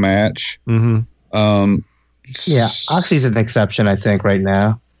mix and match. Mm-hmm. Yeah, Oxy's an exception, I think, right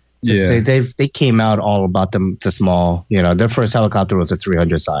now. Yeah, they came out all about the small. You know, their first helicopter was a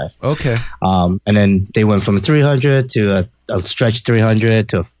 300 size. Okay. And then they went from a 300 to a stretch 300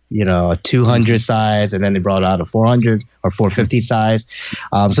 to a 200 size, and then they brought out a 400 or 450 size.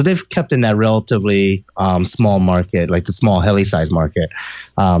 So they've kept in that relatively small market, like the small heli size market.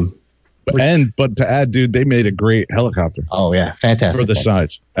 But to add, dude, they made a great helicopter. Oh yeah, fantastic for the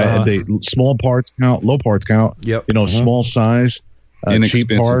size. They small parts count, low parts count. Yep. You know, small size. Cheap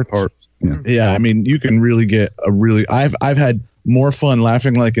parts. Yeah, I mean, you can really get a really. I've had more fun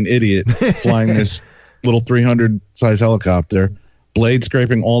laughing like an idiot flying this little 300 size helicopter, blade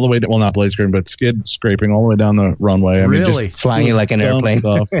scraping all the way. Well, not blade scraping, but skid scraping all the way down the runway. I mean, just flying it like an airplane.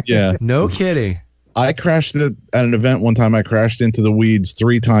 Yeah, no kidding. I crashed at an event one time. I crashed into the weeds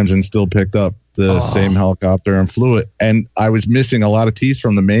 3 times and still picked up the same helicopter and flew it. And I was missing a lot of teeth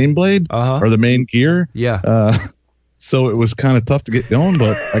from the main blade or the main gear. Yeah. So it was kind of tough to get going,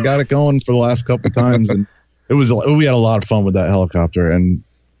 but I got it going for the last couple of times, and we had a lot of fun with that helicopter. And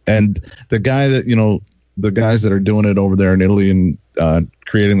the guy that, you know, the guys that are doing it over there in Italy and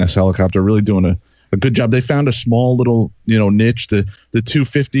creating this helicopter are really doing a good job. They found a small little, you know, niche. The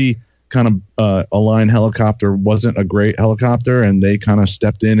 250 kind of Align helicopter wasn't a great helicopter, and they kind of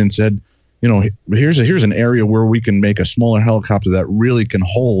stepped in and said, you know, here's an area where we can make a smaller helicopter that really can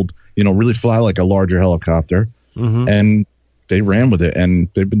hold, you know, really fly like a larger helicopter. Mm-hmm. And they ran with it, and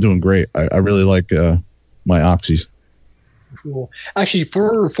they've been doing great. I really like my Oxys. Cool. Actually,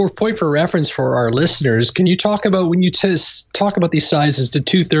 for point for reference for our listeners, can you talk about when you talk about these sizes, the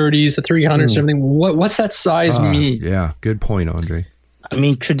 230s, the 300s, everything? What's that size mean? Yeah, good point, Andre. I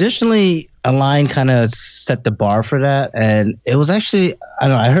mean, traditionally, Align kind of set the bar for that, and it was actually, I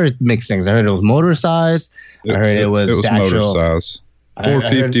don't know, I heard mixed things. I heard it was motor size. I heard it was motor size.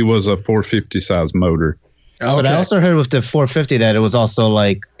 450 was a 450 size motor. Okay. But I also heard with the 450 that it was also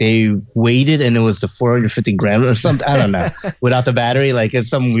like they weighted and it was the 450 grams or something. I don't know. Without the battery, like it's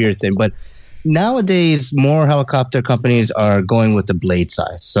some weird thing. But nowadays, more helicopter companies are going with the blade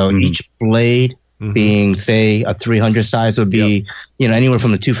size. So each blade being, say, a 300 size would be, you know, anywhere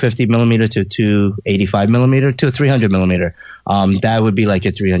from a 250 millimeter to 285 millimeter to a 300 millimeter. That would be like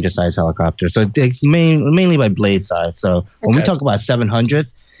a 300 size helicopter. So it's mainly by blade size. So when we talk about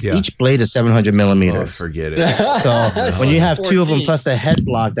 700, each blade is 700 millimeters. Oh, forget it. So when you have 2 of them plus a head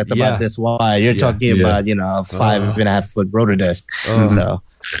block that's about this wide, you're talking about, you know, 5.5 foot rotor disc. So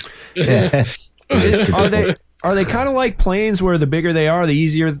are they kind of like planes where the bigger they are, the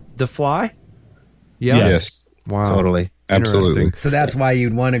easier to fly? Yeah. Yes. Wow. Totally. Absolutely. So that's why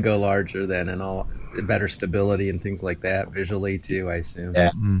you'd want to go larger then, and all better stability and things like that visually too, I assume.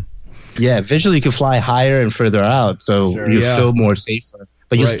 Yeah. Yeah, visually you can fly higher and further out, so you're still more safer.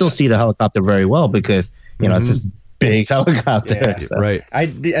 But you still see the helicopter very well because, you know, it's this big helicopter. Yeah, so. Right. I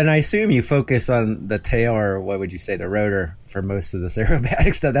assume you focus on the tail, or what would you say, the rotor, for most of this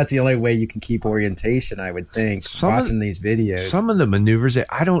aerobatic stuff. That's the only way you can keep orientation, I would think, watching these videos. Some of the maneuvers,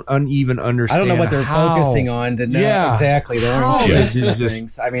 I don't even understand. I don't know what they're focusing on to know exactly the orientation of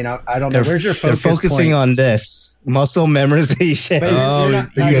things. I mean, I don't know. Where's your focus They're focusing on this muscle memorization.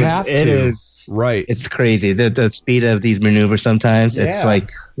 But you have to. It is. Right. It's crazy. The speed of these maneuvers sometimes, it's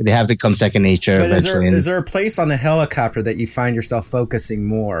like they have to come second nature eventually. Is there a place on the helicopter that you find yourself focusing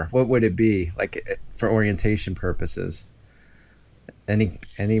more? What would it be, like, for orientation purposes?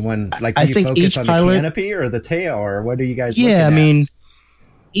 Anyone, like, do you focus on the canopy or the tail, or what are you guys looking at? I mean,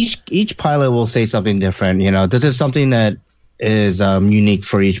 each pilot will say something different. You know, this is something that is unique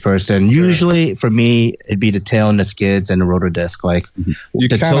for each person. Sure. Usually, for me, it'd be the tail and the skids and the rotor disc, like the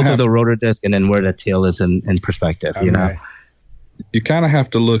tilt of the rotor disc, and then where the tail is in perspective. Okay. You know, you kind of have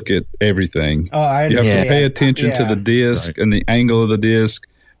to look at everything. Oh, I understand. You have to pay attention to the disc and the angle of the disc,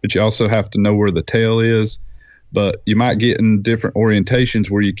 but you also have to know where the tail is. But you might get in different orientations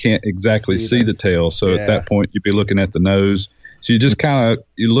where you can't exactly see the tail. So at that point, you'd be looking at the nose. So you just kind of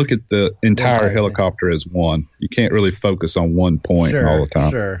look at the entire helicopter as one. You can't really focus on one point all the time.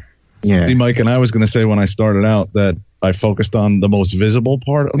 Sure. Yeah. See, Mike, and I was going to say when I started out that I focused on the most visible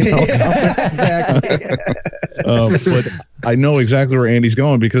part of the helicopter. Exactly. But I know exactly where Andy's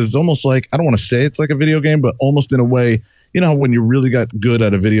going, because it's almost like, I don't want to say it's like a video game, but almost in a way, you know, when you really got good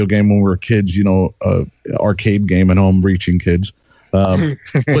at a video game when we were kids, you know, arcade game at home, reaching kids. But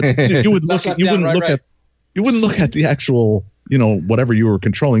you would look at, you wouldn't look at the actual, you know, whatever you were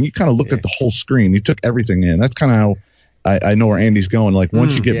controlling. You kind of looked at the whole screen. You took everything in. That's kind of how I know where Andy's going. Like,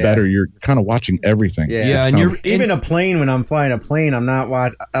 once you get better, you're kind of watching everything. Yeah, and you're even a plane. When I'm flying a plane, I'm not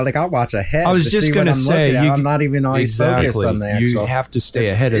I'll watch ahead. I was just going to say, I'm not even always focused on the actual. You have to stay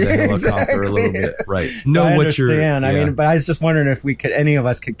ahead of the helicopter a little bit, right? So I understand. I mean, but I was just wondering if any of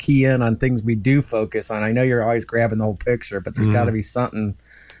us could key in on things we do focus on. I know you're always grabbing the whole picture, but there's got to be something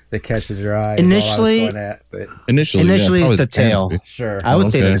that catches your eye. Initially, it's the tail. Sure. I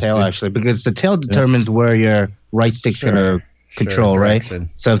would say the tail, actually, because the tail determines where your right stick's going to control, right?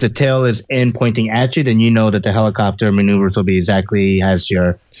 So if the tail is in pointing at you, then you know that the helicopter maneuvers will be exactly as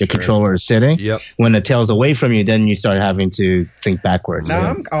your controller is sitting. Yep. When the tail's away from you, then you start having to think backwards. Now,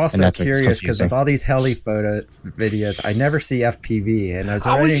 I'm also curious, because with all these heli photo videos, I never see FPV. And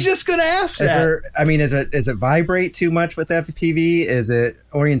I was just going to ask that. Is it vibrate too much with FPV? Is it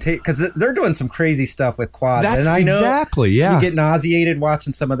orientate? Because they're doing some crazy stuff with quads. That's and I know exactly, you get nauseated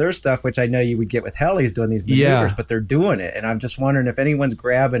watching some of their stuff, which I know you would get with helis doing these maneuvers, but they're doing it. And I'm just wondering if anyone's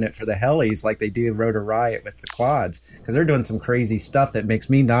grabbing it for the helis like they do Rotor Riot with the quads, because they're doing some crazy stuff that makes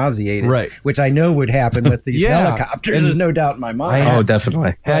me nauseated, right? Which I know would happen with these helicopters. And there's no doubt in my mind.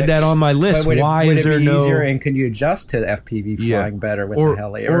 Definitely. Had that on my list. Why is there no easier, and can you adjust to FPV flying better with the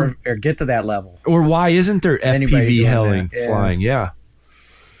heli, or get to that level? Or why isn't there FPV heli flying?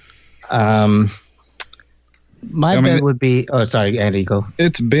 My bet would be. Oh, sorry, Andy, go.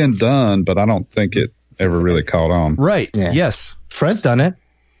 It's been done, but I don't think it ever really caught on. Right. Yeah. Yes. Fred's done it.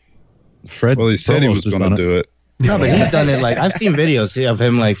 Well, he said he was going to do it. No, but he's done it. Like, I've seen videos of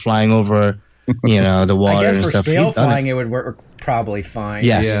him like flying over, the water. I guess and for stuff. scale flying, it would work probably fine.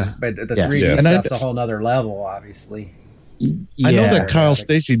 Yes. But the 3D stuff's a whole nother level, obviously. I know that Kyle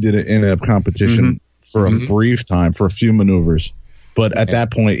Stacy did it in a competition for a brief time, for a few maneuvers, but at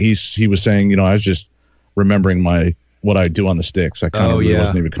that point he was saying, I was just remembering what I do on the sticks. I kind of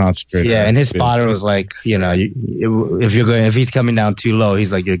wasn't even concentrating. Yeah, and his spotter was like, if he's coming down too low,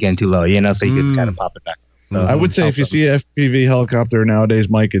 he's like, you're getting too low, so you could kind of pop it back. So I would say if you see an FPV helicopter nowadays,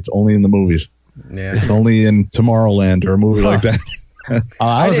 Mike, it's only in the movies. Yeah, it's only in Tomorrowland or a movie like that.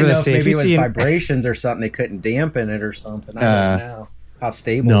 I didn't know if maybe it was vibrations or something. They couldn't dampen it or something. I don't know how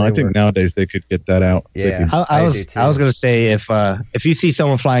stable. No, I think nowadays they could get that out. Yeah, I was going to say if you see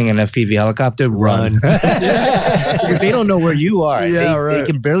someone flying an FPV helicopter, run. Because they don't know where you are. They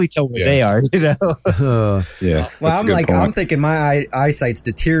can barely tell where they are. Well, I'm thinking my eyesight's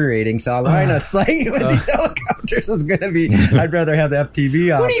deteriorating, so line of sight with these helicopters is going to be. I'd rather have the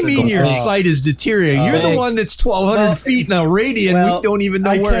FPV. What do you mean your sight is deteriorating? You're the one that's 1,200 feet in a radian. We don't even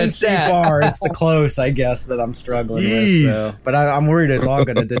know where it's at. Far. It's the close, I guess, that I'm struggling with. So. But I'm worried it's all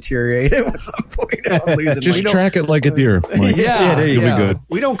going to deteriorate at some point. I'm losing. Just track it like a deer. Mike. You'll be good.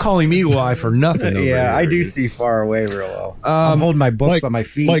 We don't call him Eagle Eye for nothing. I do see far away real well. I'm holding my books on my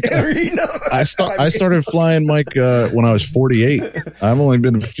feet. Mike, I started flying, Mike, when I was 48. I've only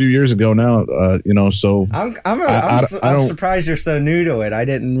been a few years ago now. So I'm surprised you're so new to it. I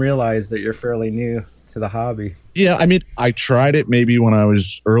didn't realize that you're fairly new to the hobby. Yeah, I mean, I tried it maybe when I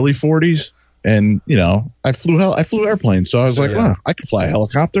was early 40s. And I flew airplanes, so I was like, wow, I can fly a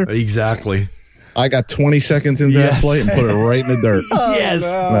helicopter. Exactly. I got 20 seconds into that flight and put it right in the dirt. Yes.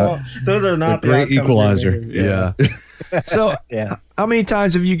 No. Those are not the great equalizer. Yeah. So, how many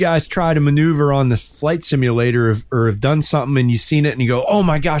times have you guys tried to maneuver on the flight simulator or have done something and you've seen it and you go, oh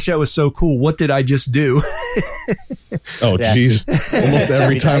my gosh, that was so cool. What did I just do? Oh, geez. Almost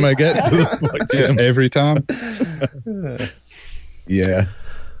every time I get to the flight sim. Every time. Yeah.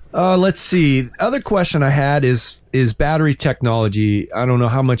 Let's see. Other question I had is battery technology. I don't know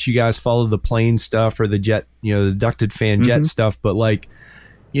how much you guys follow the plane stuff or the jet, the ducted fan jet stuff, but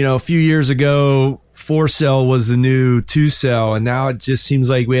a few years ago, 4-cell was the new 2-cell, and now it just seems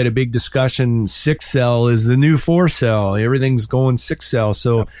like we had a big discussion. 6-cell is the new 4-cell. Everything's going 6-cell.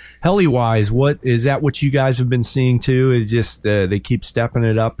 So, heli-wise, what you guys have been seeing too? It just they keep stepping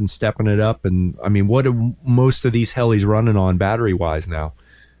it up. And I mean, what are most of these helis running on battery-wise now?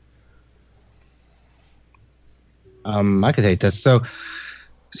 I could take this.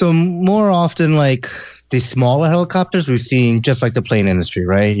 So more often, like the smaller helicopters we've seen, just like the plane industry,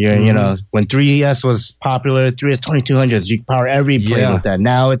 right? When 3S was popular, 3S 2200s, you could power every plane with that.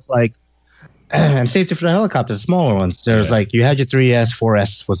 Now it's like, and safety for the helicopters, smaller ones. There's like, you had your 3S,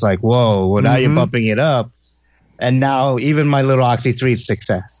 4S was like, whoa, well, now you're bumping it up. And now even my little Oxy 3 is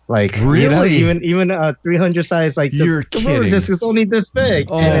 6S. Like, really? Even a 300 size, like the rotor disc is only this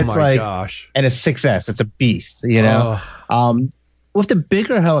big. Oh, and it's my gosh. And it's 6S. It's a beast, With the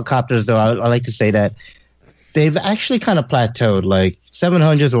bigger helicopters, though, I like to say that they've actually kind of plateaued. Like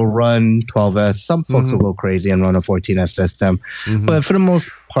 700s will run 12S. Some folks will go crazy and run a 14S system. But for the most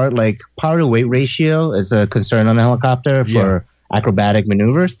part, like power to weight ratio is a concern on a helicopter for acrobatic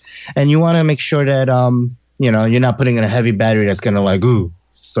maneuvers. And you want to make sure that, you're not putting in a heavy battery that's going to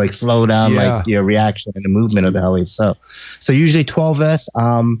slow down like your reaction and the movement of the heli. So usually 12S.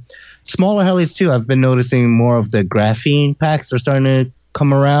 Smaller helis too. I've been noticing more of the graphene packs are starting to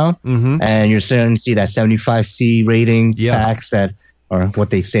come around, and you're starting to see that 75C rating packs or what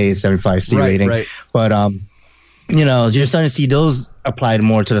they say is 75C rating. Right. But you're starting to see those applied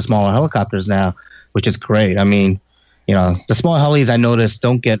more to the smaller helicopters now, which is great. I mean, the small helis I noticed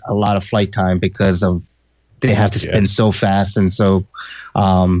don't get a lot of flight time because of they have to spin so fast and so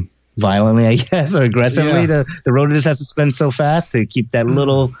violently, I guess, or aggressively. The rotor just has to spin so fast to keep that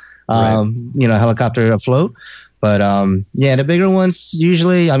little helicopter afloat. But the bigger ones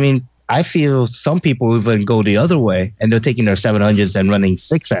usually, I mean, I feel some people even go the other way and they're taking their 700s and running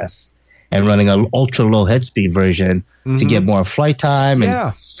 6S and running an ultra low head speed version to get more flight time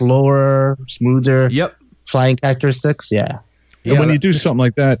and slower, smoother flying characteristics. And when you do something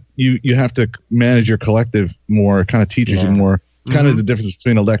like that, you have to manage your collective more, kind of teaches you more. It's kind of the difference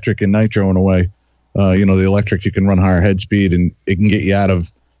between electric and nitro in a way. The electric, you can run higher head speed and it can get you out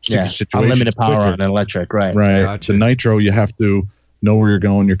of situations unlimited power quicker. on an electric, right? Gotcha. The nitro, you have to know where you're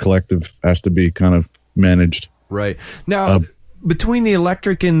going. Your collective has to be kind of managed. Right. Now, between the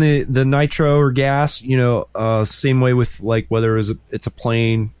electric and the nitro or gas, same way with like whether it's a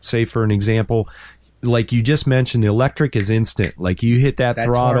plane, say for an example, like you just mentioned, the electric is instant. Like you hit that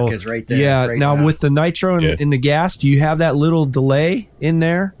throttle. Torque is right there. Yeah. Now with the nitro and the gas, do you have that little delay in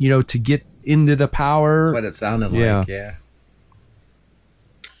there, to get into the power? That's what it sounded like. Yeah.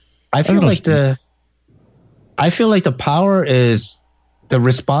 I feel like the power is, the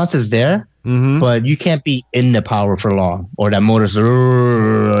response is there, but you can't be in the power for long, or that motor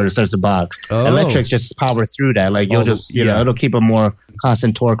starts to bog. Electrics just power through that. Like you'll it'll keep a more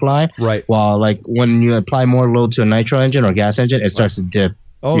constant torque line. Right. While like when you apply more load to a nitro engine or gas engine, it starts to dip.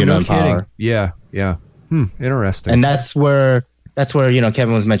 Oh, no kidding. Power. Yeah. Interesting. And that's where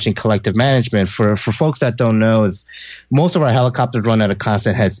Kevin was mentioning collective management. For folks that don't know, is most of our helicopters run at a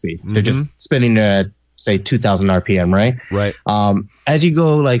constant head speed. They're just spinning at say 2,000 RPM, right? Right. As you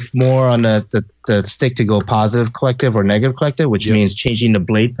go like more on the stick to go positive collective or negative collective, which means changing the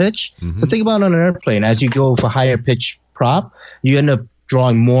blade pitch. So think about on an airplane, as you go for higher pitch prop, you end up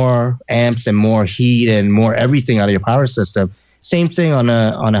drawing more amps and more heat and more everything out of your power system. Same thing on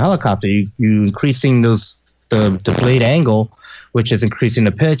a helicopter. You increasing the blade angle, which is increasing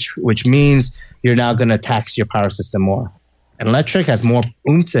the pitch, which means you're now going to tax your power system more. And electric has more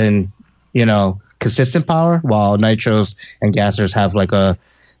oomph and, consistent power, while nitros and gassers have like a,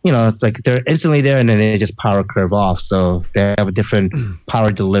 like they're instantly there and then they just power curve off. So they have a different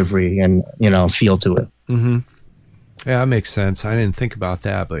power delivery and, feel to it. Mm-hmm. Yeah, that makes sense. I didn't think about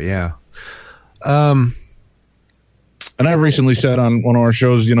that, but yeah. And I recently said on one of our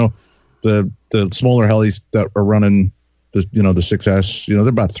shows, the smaller helis that are running the 6S, they're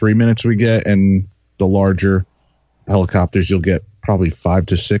about 3 minutes we get, and the larger helicopters you'll get probably 5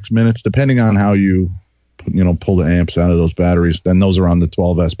 to 6 minutes, depending on how you pull the amps out of those batteries. Then those are on the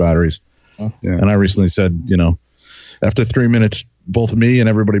 12S batteries. Yeah. And I recently said, after 3 minutes, both me and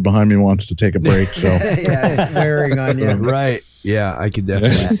everybody behind me wants to take a break. So yeah, it's wearing on you. Right. Yeah, I could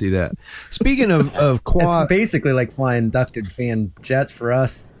definitely see that. Speaking of quad, it's basically like flying ducted fan jets for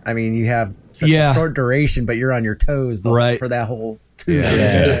us. I mean, you have such a short duration, but you're on your toes for that whole 2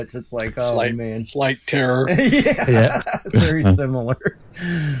 minutes. It's like, man, flight terror. yeah, very similar.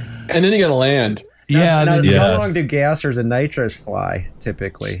 And then you got to land. How long do gassers and nitros fly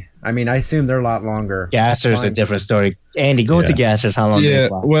typically? I mean, I assume they're a lot longer. Gassers a different story. Andy, go to gassers. How long do they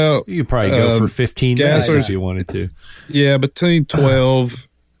fly? Well, you could probably go for 15 minutes if you wanted to. Yeah, between 12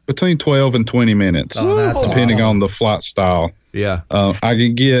 and 20 minutes, depending on the flight style. Yeah, I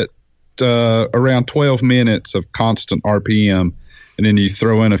can get around 12 minutes of constant RPM, and then you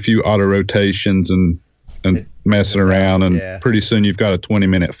throw in a few auto rotations and messing around, and pretty soon you've got a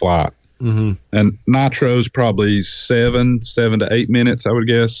 20-minute flight. Mm-hmm. And nitro's probably 7 to 8 minutes, I would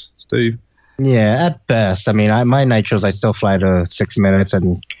guess, Steve. Yeah, at best. I mean, my nitros, I still fly to 6 minutes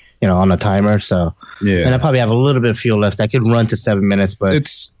and, on a timer. So, and I probably have a little bit of fuel left. I could run to 7 minutes,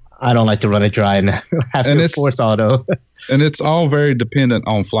 but I don't like to run it dry and have to force auto. And it's all very dependent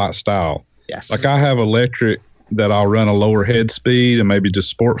on flight style. Yes. Like I have electric that I'll run a lower head speed and maybe just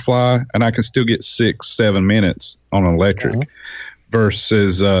sport fly, and I can still get 6-7 minutes on an electric. Mm-hmm.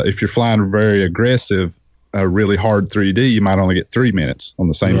 Versus if you're flying very aggressive, really hard 3D, you might only get 3 minutes on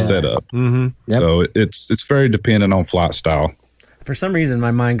the same setup. Mm-hmm. Yep. So it's very dependent on flight style. For some reason,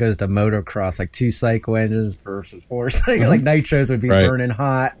 my mind goes to motocross, like 2 cycle engines versus 4 cycle. Like nitros would be burning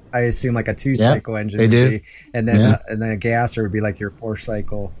hot. I assume like a 2 cycle engine would be, and then a gasser would be like your 4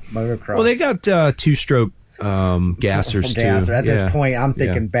 cycle motocross. Well, they got 2-stroke gassers too. At this point, I'm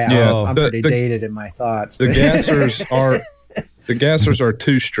thinking back. Yeah. I'm pretty dated in my thoughts. The gassers are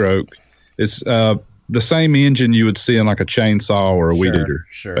 2-stroke. It's the same engine you would see in like a chainsaw or a weed eater.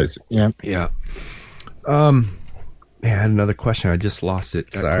 Sure. Basically. Yeah. I had another question. I just lost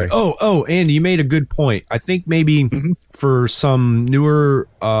it. Sorry. Oh, Andy, you made a good point. I think maybe for some newer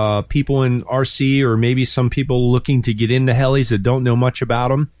people in RC, or maybe some people looking to get into helis that don't know much about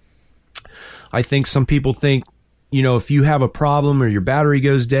them, I think some people think, if you have a problem or your battery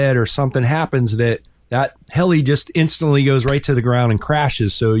goes dead or something happens, that heli just instantly goes right to the ground and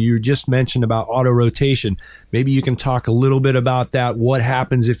crashes. So you just mentioned about auto rotation. Maybe you can talk a little bit about that. What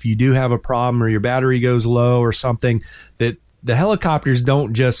happens if you do have a problem or your battery goes low or something, that the helicopters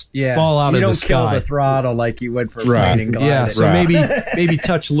don't just fall out of the sky. You don't kill the throttle like you would for plane. Yeah, so maybe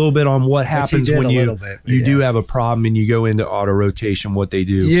touch a little bit on what happens when you do have a problem and you go into auto rotation, what they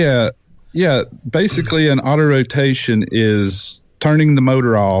do. Yeah. Basically, an auto rotation is turning the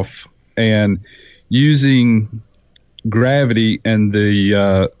motor off and using gravity and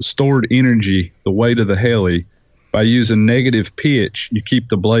the stored energy, the weight of the heli, by using negative pitch, you keep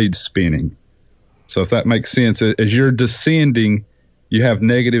the blades spinning. So if that makes sense, as you're descending, you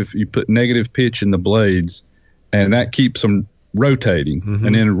put negative pitch in the blades, and that keeps them rotating. Mm-hmm.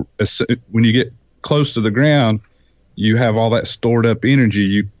 And then when you get close to the ground, you have all that stored up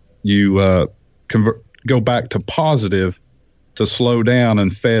energy. You go back to positive to slow down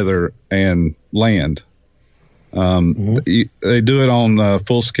and feather and land. They do it on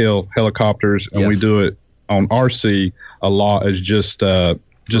full scale helicopters, and we do it on RC a lot as just a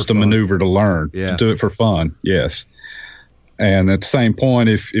maneuver to learn, to do it for fun. Yes. And at the same point,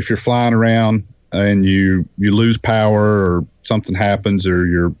 if you're flying around and you lose power or something happens or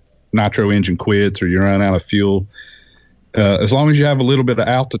your nitro engine quits or you run out of fuel, as long as you have a little bit of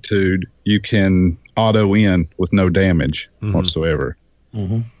altitude, you can auto in with no damage whatsoever.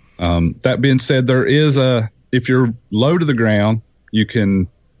 Mm-hmm. That being said, if you're low to the ground, you can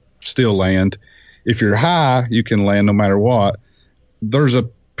still land. If you're high, you can land no matter what. There's a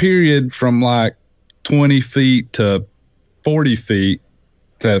period from like 20 feet to 40 feet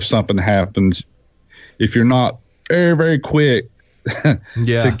that if something happens, if you're not very, very quick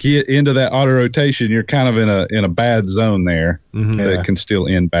to get into that auto rotation, you're kind of in a bad zone there that can still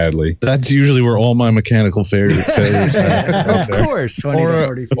end badly. That's usually where all my mechanical failures of course.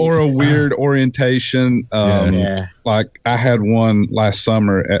 Or a weird orientation. Like I had one last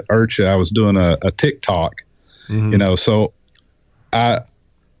summer at IRCHA. I was doing a TikTok, so I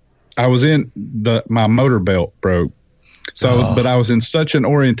was in my motor belt broke. So, but I was in such an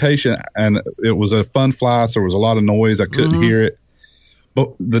orientation, and it was a fun fly, so there was a lot of noise. I couldn't hear it.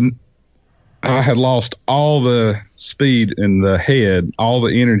 But I had lost all the speed in the head. All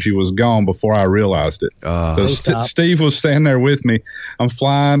the energy was gone before I realized it. So Steve was standing there with me. I'm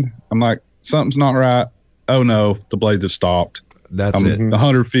flying. I'm like, something's not right. Oh, no, the blades have stopped. That's it.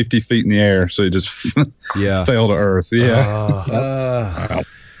 150 feet in the air, so it just fell to earth. Yeah.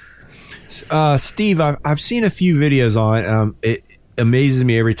 Steve, I've seen a few videos on it. Amazes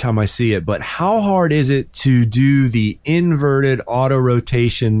me every time I see it, but how hard is it to do the inverted auto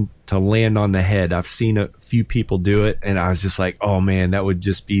rotation to land on the head? I've seen a few people do it, and I was just like, oh man, that would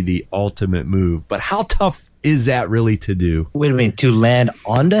just be the ultimate move. But how tough is that really to do? Wait a minute, to land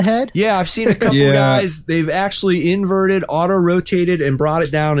on the head? Yeah, I've seen a couple guys, they've actually inverted, auto rotated, and brought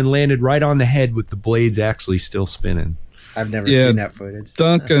it down and landed right on the head with the blades actually still spinning. I've never seen that footage.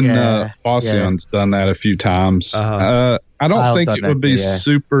 Duncan Ossian's done that a few times. I don't think it would be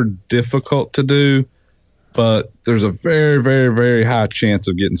super difficult to do, but there's a very, very, very high chance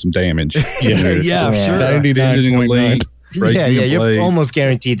of getting some damage. Sure. 99.9. You're almost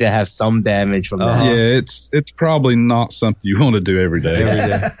guaranteed to have some damage from that. Yeah, it's probably not something you want to do every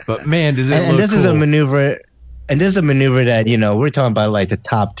day. But man, does it look and this cool. is a maneuver, that, we're talking about like the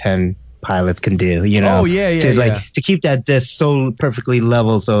top 10 pilots can do, to keep that disc so perfectly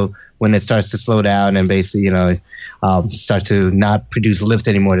level, so when it starts to slow down and basically starts to not produce lift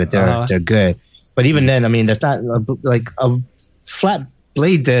anymore, that they're good. But even then, I mean, there's not like a flat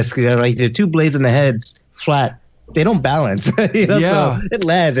blade disc, like the two blades in the head's flat, they don't balance. So it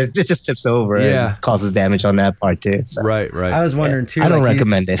lands, it just tips over and causes damage on that part too. So. Right. I was wondering too. I don't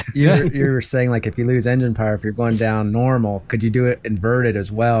recommend it. You were saying like if you lose engine power, if you're going down normal, could you do it inverted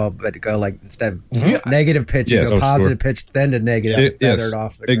as well? But go like instead of negative pitch, you go positive pitch, then to negative, feathered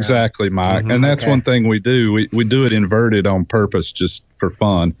off the ground. Exactly, Mike. And that's one thing we do. We do it inverted on purpose, just for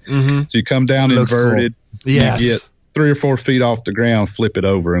fun. So you come down inverted, you get 3 or 4 feet off the ground, flip it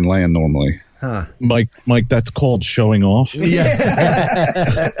over, and land normally. Huh. Mike, that's called showing off. I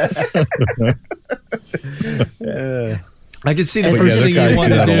can see the first thing you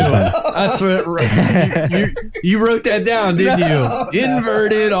want to do. That's what you wrote that down, didn't you?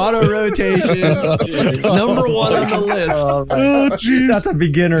 Inverted auto rotation, number 1 on the list. That's a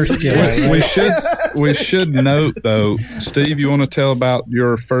beginner skill. We should note though, Steve, you want to tell about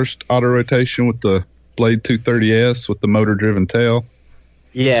your first auto rotation with the Blade 230S with the motor driven tail?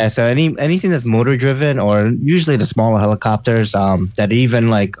 Yeah, so anything that's motor driven, or usually the smaller helicopters that even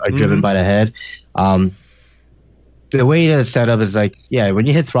like are driven by the head, the way that it's set up is like, when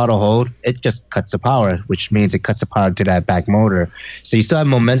you hit throttle hold, it just cuts the power, which means it cuts the power to that back motor. So you still have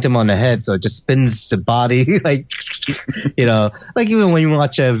momentum on the head, so it just spins the body like even when you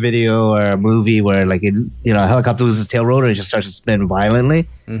watch a video or a movie where like a helicopter loses tail rotor, it just starts to spin violently.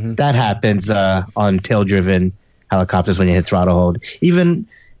 That happens on tail driven helicopters when you hit throttle hold. Even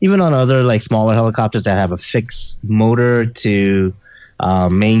on other like smaller helicopters that have a fixed motor to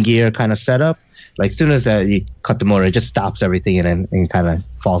main gear kind of setup, like as soon as you cut the motor, it just stops everything and kind of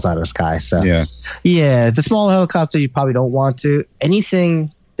falls out of the sky. So the smaller helicopter you probably don't want to.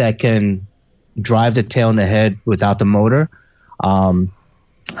 Anything that can drive the tail and the head without the motor, I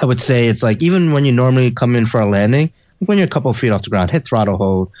would say it's like even when you normally come in for a landing, when you're a couple of feet off the ground, hit throttle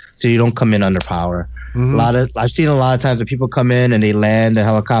hold so you don't come in under power. I've seen a lot of times that people come in and they land a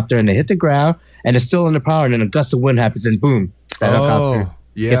helicopter and they hit the ground and it's still under power, and then a gust of wind happens and boom, that helicopter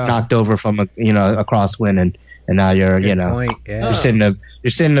gets knocked over from a crosswind, and now you're you're sitting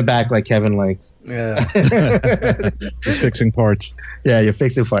in the back like Kevin, like you're fixing parts. Yeah, you're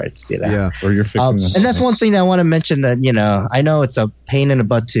fixing parts. Or you're fixing. And that's one thing that I want to mention, that I know it's a pain in the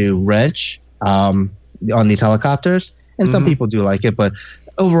butt to wrench on these helicopters, and some people do like it, but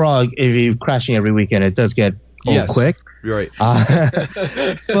overall, if you're crashing every weekend, it does get old quick. Right.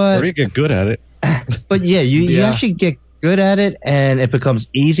 But or you get good at it. But you actually get good at it, and it becomes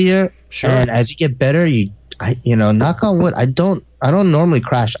easier. Sure. And as you get better, knock on wood, I don't normally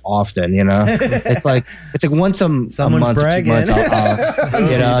crash often. It's like once a month, 2 months.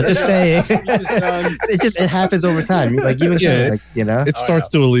 I'll just say it happens over time. Like even it starts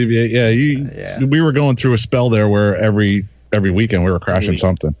to alleviate. We were going through a spell there where every weekend we were crashing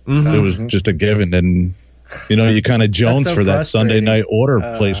something. It was just a given, and you kind of jones for that Sunday night order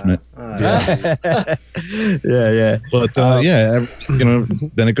placement. Yeah. But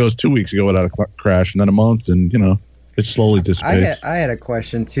then it goes 2 weeks, you go without a crash, and then a month, and it slowly dissipates. I had a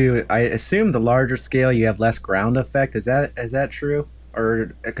question too. I assume the larger scale you have less ground effect. Is that true?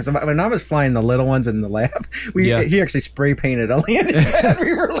 Or because when I was flying the little ones in the lab, he actually spray painted a landing pad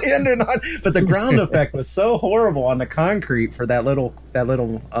we were landing on, but the ground effect was so horrible on the concrete for that little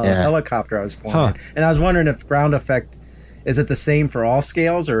helicopter I was flying. And I was wondering if ground effect, is it the same for all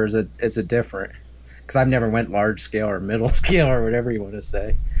scales, or is it different? Because I've never went large scale or middle scale or whatever you want to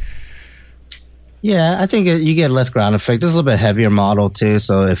say. Yeah, I think you get less ground effect. This is a little bit heavier model too,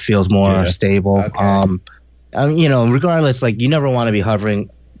 so it feels more stable. Okay. regardless, like you never want to be hovering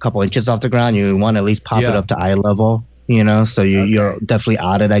a couple inches off the ground. You want to at least pop it up to eye level, so you're definitely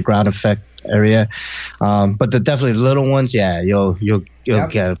out of that ground effect area. But definitely the little ones, you'll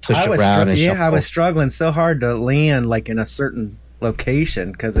get pushed around. I was struggling so hard to land like in a certain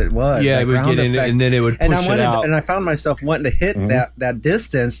location because it was it would get in and then it would push it out. And I found myself wanting to hit that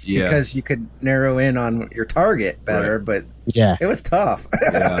distance because you could narrow in on your target better, but it was tough.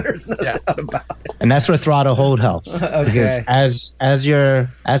 There's no doubt about it. And that's where throttle hold helps. Because as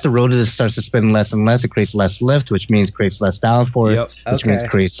the rotor starts to spin less and less, it creates less lift, which means creates less downforce, which means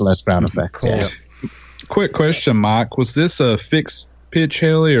creates less ground effect. Cool. Quick question, Mike. Was this a fixed pitch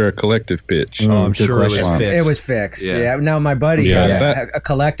heli or a collective pitch? I'm sure it was fixed. It was fixed. Yeah. Now my buddy had a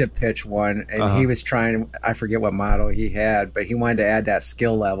collective pitch one, and he was trying. I forget what model he had, but he wanted to add that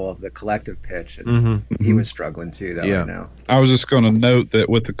skill level of the collective pitch, and he was struggling too. Though right now, I was just going to note that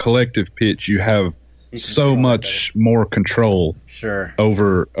with the collective pitch, you have so much more control.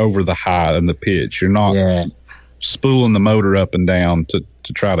 Over the high and the pitch. You're not spooling the motor up and down to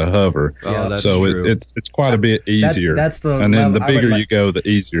try to hover. That's so true. It's quite a bit easier. And then the bigger you go, the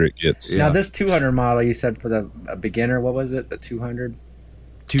easier it gets. Now this 200 model you said for the beginner, what was it? The 200?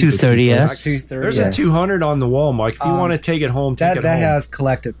 230S. There's a 200 on the wall, Mike. If you want to take it home, take it home. That has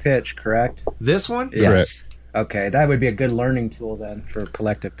collective pitch, correct? This one? Yes. Okay, that would be a good learning tool then for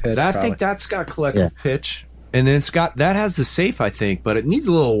collective pitch. I think that's got collective pitch. And then that has the safe, I think, but it needs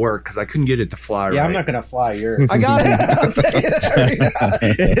a little work because I couldn't get it to fly right. Yeah, I'm not going to fly yours. I got it.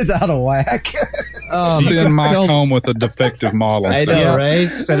 It is out of whack. Send Mike home with a defective model. I know, right?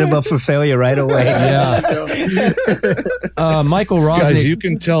 Set him up for failure right away. Michael Rosnick. Guys, you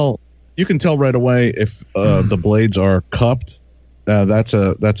can tell right away if the blades are cupped. That's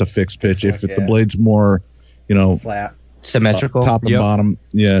a fixed pitch. If the blade's more, flat. Symmetrical, top and bottom,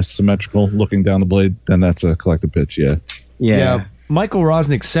 symmetrical. Looking down the blade, then that's a collective pitch. Yeah. Michael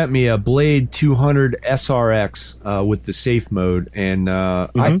Rosnick sent me a Blade 200 SRX with the safe mode, and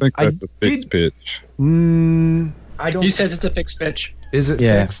I think that's a fixed pitch. I don't. He says it's a fixed pitch. Is it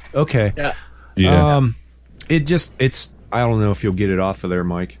fixed? Okay. Yeah. It's. I don't know if you'll get it off of there,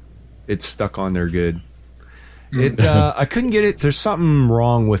 Mike. It's stuck on there good. I couldn't get it. There's something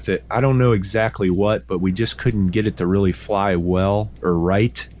wrong with it. I don't know exactly what, but we just couldn't get it to really fly well or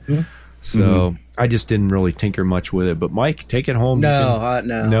right. So I just didn't really tinker much with it. But Mike, take it home.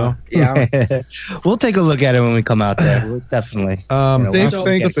 No. Yeah. We'll take a look at it when we come out there. We'll definitely. They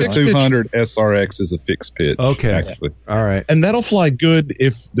think the 200 SRX is a fixed pitch. Okay. Actually. All right. And that'll fly good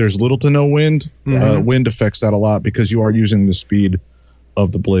if there's little to no wind. Wind affects that a lot because you are using the speed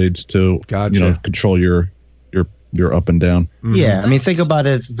of the blades to control your up and down. Yeah, I mean, think about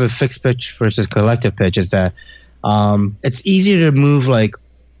it. The fixed pitch versus collective pitch is that it's easier to move like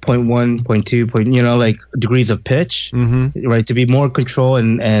 0.1, 0.2, like degrees of pitch, right? To be more control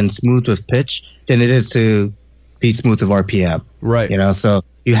and smooth with pitch than it is to be smooth with RPM, right? So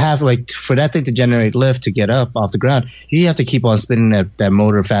you have for that thing to generate lift to get up off the ground, you have to keep on spinning that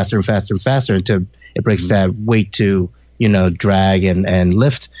motor faster and faster and faster until it breaks that weight to drag and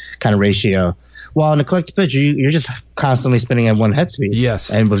lift kind of ratio. While in a collective pitch, you're just constantly spinning at one head speed. Yes.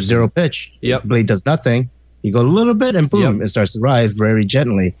 And with zero pitch, the blade does nothing. You go a little bit and boom, it starts to rise very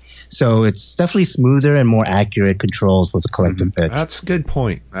gently. So it's definitely smoother and more accurate controls with a collective pitch. That's a good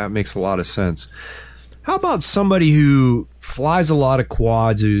point. That makes a lot of sense. How about somebody who flies a lot of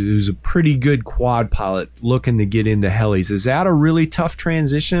quads, who's a pretty good quad pilot looking to get into helis? Is that a really tough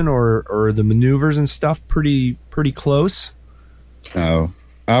transition or are the maneuvers and stuff pretty close? No.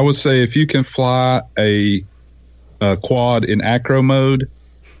 I would say if you can fly a quad in acro mode,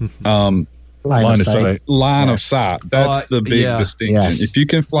 line of sight. That's the big distinction. Yes. If you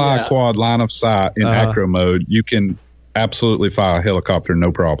can fly a quad line of sight in acro mode, you can absolutely fly a helicopter,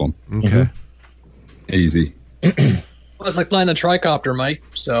 no problem. Okay. Easy. Well, it's like flying the tricopter, Mike.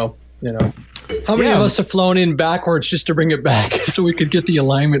 So, how many of us have flown in backwards just to bring it back so we could get the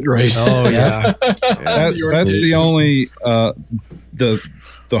alignment right? Oh, yeah. That's the only,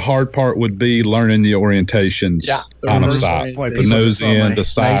 the hard part would be learning the orientations on a sight. The nose in, the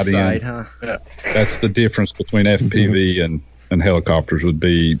side in. Huh? Yeah. That's the difference between FPV and helicopters would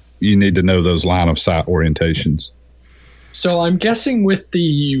be you need to know those line of sight orientations. So I'm guessing with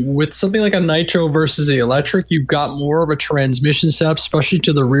something like a nitro versus the electric, you've got more of a transmission setup, especially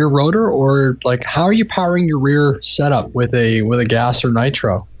to the rear rotor, or how are you powering your rear setup with a gas or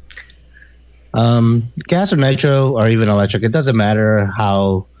nitro? Gas or nitro or even electric, it doesn't matter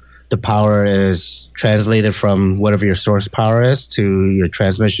how the power is translated from whatever your source power is to your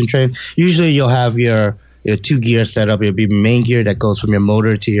transmission train. Usually you'll have your 2 gear setup. It'll be main gear that goes from your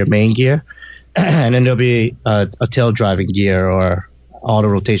motor to your main gear. and then there'll be a tail driving gear or auto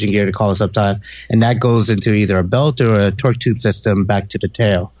rotation gear to call us up time, and that goes into either a belt or a torque tube system back to the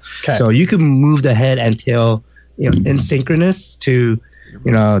tail. Okay. So you can move the head and tail, in synchronous to,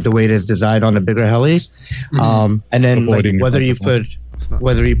 the way it is designed on the bigger helis. And then whether you put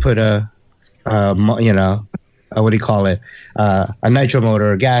a what do you call it, a nitro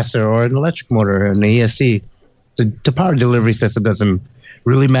motor, a gasser, or an electric motor in the ESC, the power delivery system doesn't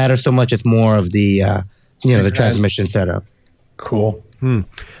really matter so much. It's more of the the transmission setup. Cool.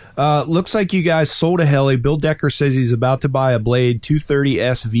 Looks like you guys sold a heli. Bill Decker says he's about to buy a Blade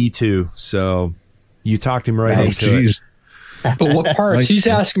 230S V2. So you talked him right into it. But what parts? He's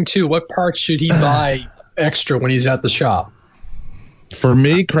asking too. What parts should he buy extra when he's at the shop? For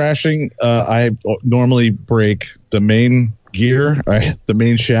me, crashing, I normally break the main gear, the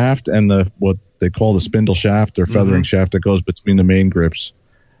main shaft, and what they call the spindle shaft or feathering shaft that goes between the main grips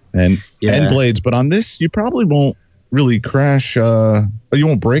and blades. But on this, you probably won't really crash. You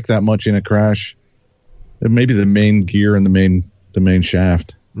won't break that much in a crash. Maybe the main gear and the main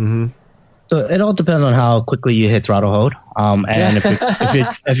shaft. Mm-hmm. So it all depends on how quickly you hit throttle hold. And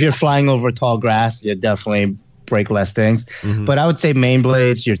if you're flying over tall grass, you definitely break less things. But I would say main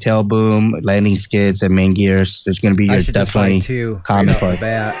blades, your tail boom, landing skids, and main gears. There's going to be your definitely common part.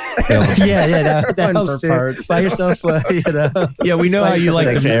 That helps parts. Buy yourself, Yeah, we know how you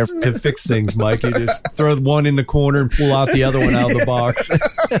like to fix things, Mike. You just throw one in the corner and pull out the other one out of the box.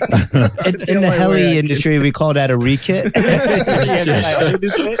 In the heli industry, we call that a rekit.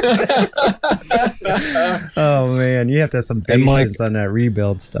 Oh man, you have to have some patience on that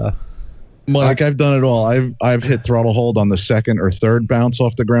rebuild stuff. Mike, I've done it all. I've hit throttle hold on the second or third bounce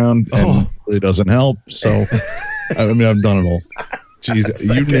off the ground, and it doesn't help. So, I've done it all.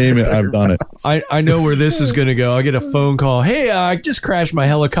 Jeez, you name it, I've done it. I know where this is going to go. I get a phone call. Hey, I just crashed my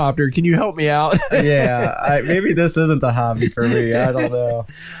helicopter. Can you help me out? Yeah, maybe this isn't the hobby for me. I don't know.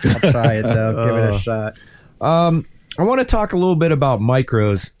 I'll try it though. Give it a shot. I want to talk a little bit about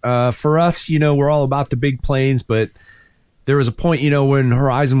micros. For us, we're all about the big planes, but there was a point, when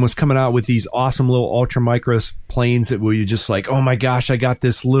Horizon was coming out with these awesome little ultra micros planes that were just like, oh my gosh, I got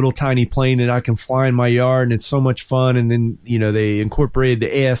this little tiny plane that I can fly in my yard and it's so much fun. And then, they incorporated the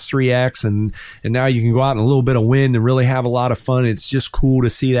AS3X and now you can go out in a little bit of wind and really have a lot of fun. It's just cool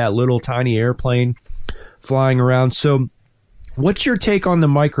to see that little tiny airplane flying around. So what's your take on the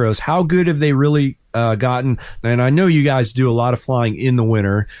micros? How good have they really gotten? And I know you guys do a lot of flying in the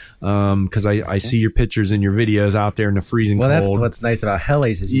winter because I see your pictures and your videos out there in the freezing cold. Well, that's what's nice about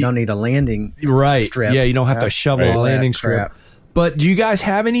helis is you don't need a landing strip. Yeah, you don't have to shovel a landing strip. But do you guys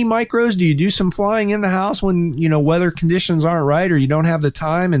have any micros? Do you do some flying in the house when weather conditions aren't right or you don't have the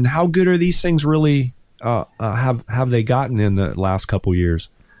time? And how good are these things really? Have they gotten in the last couple years?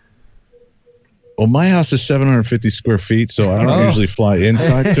 Well, my house is 750 square feet, so I don't usually fly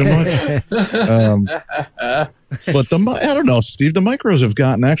inside too much. But I don't know, Steve. The micros have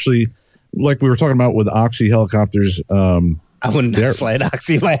gotten actually, like we were talking about with Oxy helicopters. I wouldn't fly an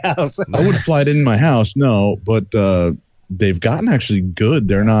Oxy in my house. I wouldn't fly it in my house, no. But they've gotten actually good.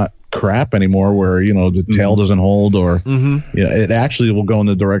 They're not crap anymore, where the tail doesn't hold, or it actually will go in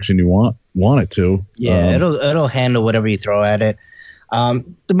the direction you want it to. Yeah, it'll handle whatever you throw at it. The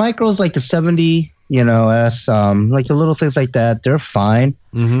micros like the 70, S, like the little things like that, they're fine,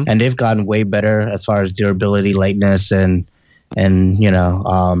 and they've gotten way better as far as durability, lightness, and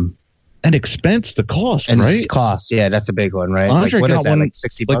expense, the cost, and right? Cost, yeah, that's a big one, right? Andre got one like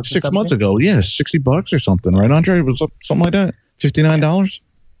 $60, like 6 months ago. Yeah, $60 or something, right? Andre, it was something like that, $59,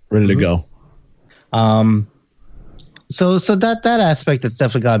 ready to go. So that aspect has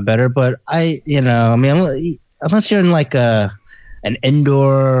definitely got better, but unless you're in like an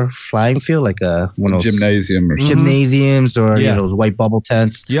indoor flying field, like one of those gymnasiums or those white bubble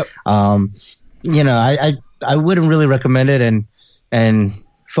tents. Yep. I wouldn't really recommend it, and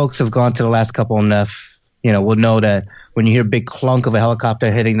folks have gone to the last couple enough, will know that when you hear a big clunk of a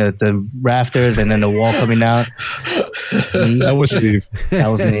helicopter hitting the rafters and then the wall coming out. That was Steve. That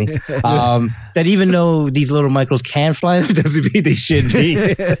was me. That even though these little micros can fly, it doesn't mean they should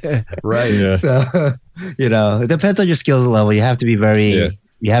be. Right. Yeah. So, it depends on your skills level. You have to be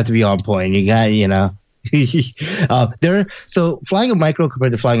you have to be on point. You got, so flying a micro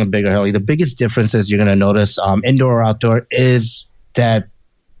compared to flying a bigger heli, the biggest differences you're going to notice, indoor or outdoor, is that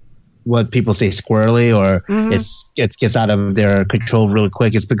what people say squirrely or it gets out of their control really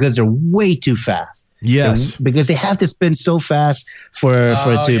quick. It's because they're way too fast. Yes, because they have to spin so fast for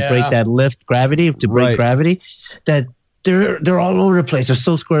it to break that lift gravity, to break gravity, that they're all over the place. They're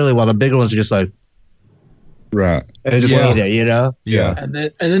so squirrely, while the bigger ones are just like, Right. And just hate it, you know? Yeah. And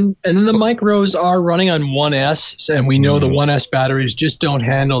then the micros are running on 1S, and we know the 1S batteries just don't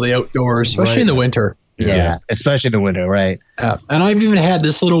handle the outdoors, especially in the winter. Yeah, especially in the winter, right? And I've even had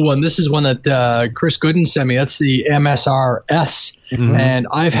this little one. This is one that Chris Gooden sent me. That's the MSR-S. And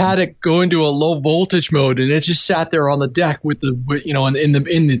I've had it go into a low voltage mode, and it just sat there on the deck with the, in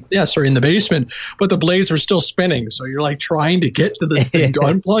the basement, but the blades were still spinning. So you're like trying to get to this thing to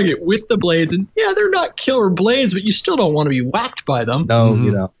unplug it with the blades, and they're not killer blades, but you still don't want to be whacked by them. No,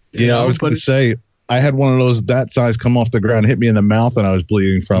 you know. Yeah, I was going to say, I had one of those that size come off the ground, hit me in the mouth, and I was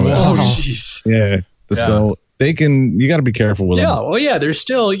bleeding from it. Oh, jeez. Yeah. So you got to be careful with them. Yeah. Well, yeah, there's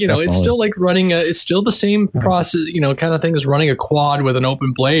still, it's still like running it's still the same process, kind of thing as running a quad with an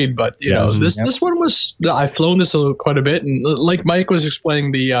open blade. But, this one was, I've flown this quite a bit. And like Mike was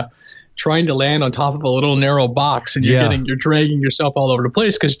explaining, the trying to land on top of a little narrow box, and you're dragging yourself all over the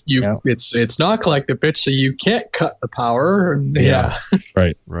place because it's not collective pitch, so you can't cut the power. And,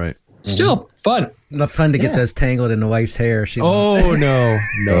 Right. Still fun. Not fun to get those tangled in the wife's hair. No.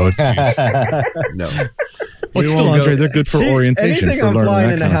 Well, still, Andre, they're good for orientation. Anything I'm flying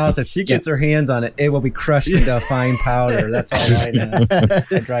in the house, if she gets her hands on it, it will be crushed into a fine powder. That's all I know.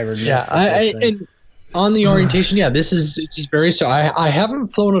 I drive her nuts. And on the orientation, it's just very so. I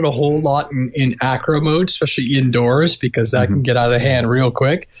haven't flown it a whole lot in acro mode, especially indoors, because that can get out of hand real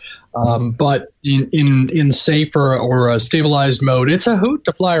quick. But in safer or a stabilized mode, it's a hoot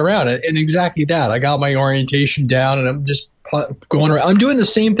to fly around. And exactly that. I got my orientation down, and I'm just going around. I'm doing the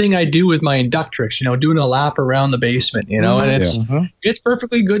same thing I do with my Inductrix, doing a lap around the basement, and it's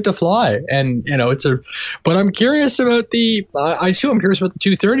perfectly good to fly. And, but I'm curious about I'm curious about the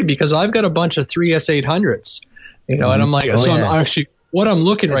 230 because I've got a bunch of 3S800s, and I'm like, I'm actually, what I'm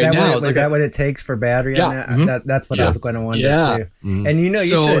looking right now is that what it takes for battery on that? That's what I was going to wonder too. And you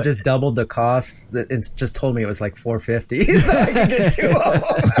should have just doubled the cost. It's just told me it was like $450, so I could get two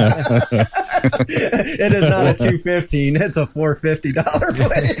of them. It is not a $215; it's a $450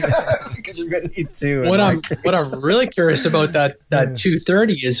 blade because you're going to need two. What I'm really curious about that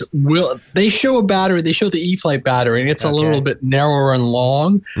 230 is they show a battery? They show the E-flite battery, and it's a little bit narrower and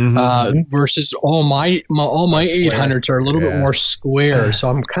long versus all my 800s are a little bit more square. So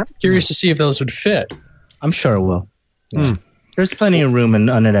I'm kind of curious to see if those would fit. I'm sure it will. There's plenty of room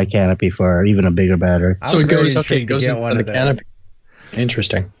under that canopy for even a bigger battery. So it goes into the canopy.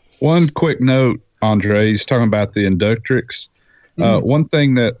 Interesting. One quick note, Andre, he's talking about the Inductrix. One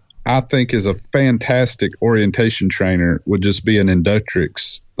thing that I think is a fantastic orientation trainer would just be an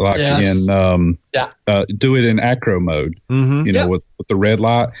Inductrix, like do it in acro mode, with the red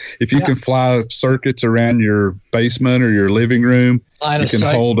light. If you can fly circuits around your basement or your living room, you can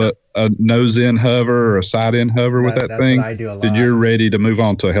hold a nose-in hover or a side-in hover with that thing. I do a lot. Then you're ready to move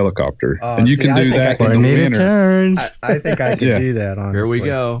on to a helicopter. And you can do that in the winter. I think I can do that, honestly. Here we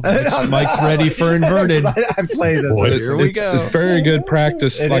go. Mike's ready for inverted. I played it. Here we go. It's very good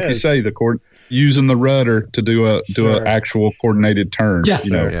practice, you say, using the rudder to do a actual coordinated turn.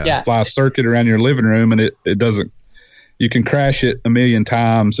 Fly a circuit around your living room, and it doesn't. You can crash it a million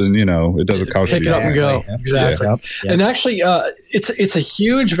times, and it doesn't cost you. Pick it up and go. Exactly. And actually, it's a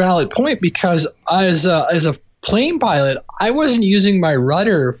huge valid point because as a plane pilot, I wasn't using my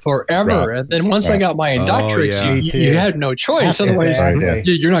rudder forever, and then once I got my Inductrix, you had no choice. Otherwise,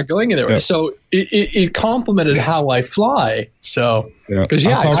 you're not going anywhere. So it complemented how I fly. So because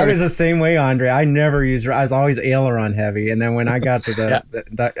I was the same way, Andre. I never used. I was always aileron heavy, and then when I got to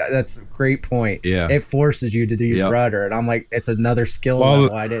that's a great point. Yeah, it forces you to use rudder, and I'm like, it's another skill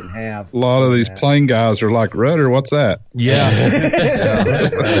level I didn't have. A lot of these plane guys are like, rudder, what's that?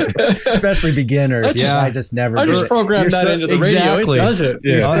 Especially beginners. I just never. I just programmed that into the radio. It does it.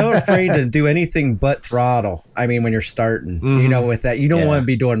 You're so afraid to do anything but throttle. I mean, when you're starting, with that, you don't want to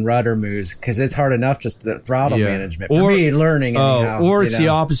be doing rudder moves because it's hard enough just the throttle management. For me, learning anyhow. Or it's the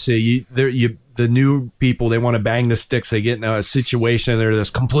opposite. The new people, they want to bang the sticks. They get in a situation they're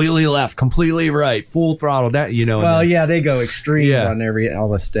just completely left, completely right, full throttle. That Well, they go extremes on all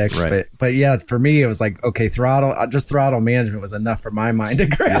the sticks. Right. But for me, it was like, okay, throttle management was enough for my mind to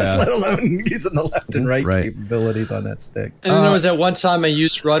grasp, let alone using the left and right capabilities on that stick. And then there was that one time I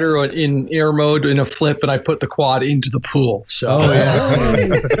used rudder in air mode in a flip, and I put the quad into the pool. So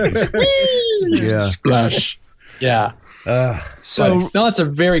splash. Yeah. That's a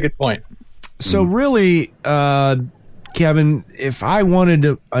very good point. So really, Kevin, if I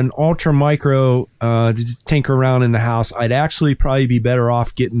wanted an ultra micro to tinker around in the house, I'd actually probably be better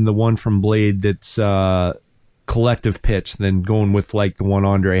off getting the one from Blade that's collective pitch than going with like the one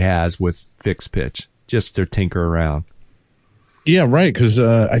Andre has with fixed pitch, just to tinker around. Yeah, right. Because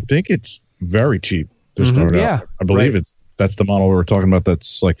I think it's very cheap to start out. I believe that's the model we were talking about.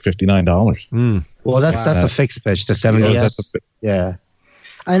 That's like $59. Well, that's a fixed pitch. The 70S. Yeah.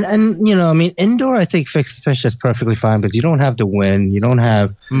 And you know, I mean, indoor, I think fixed pitch is perfectly fine because you don't have the wind, you don't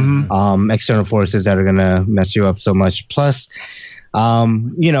have external forces that are gonna mess you up so much. Plus,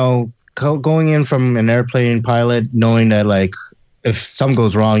 you know, going in from an airplane pilot, knowing that like if something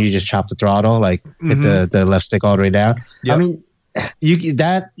goes wrong, you just chop the throttle, like hit the left stick all the way down. Yep. I mean,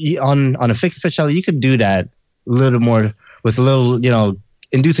 on a fixed pitch heli, you could do that a little more with a little, you know,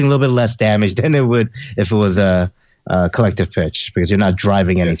 inducing a little bit less damage than it would if it was a collective pitch, because you're not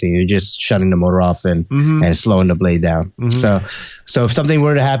driving anything, you're just shutting the motor off and slowing the blade down. So if something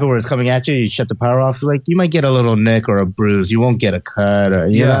were to happen where it's coming at you, you shut the power off, like you might get a little nick or a bruise, you won't get a cut, or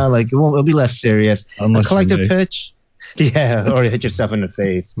you know, like it'll be less serious. Unless a collective pitch, or you hit yourself in the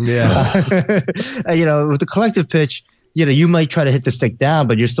face. You know, with the collective pitch, you know, you might try to hit the stick down,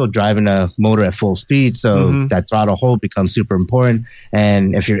 but you're still driving a motor at full speed, so that throttle hold becomes super important.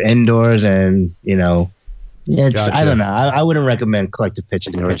 And if you're indoors and, you know, I don't know. I wouldn't recommend collective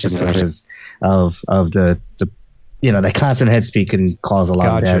pitching because of the you know, that constant head speed can cause a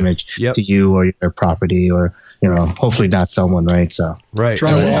lot of damage to you or your property, or, you know, hopefully not someone, right? So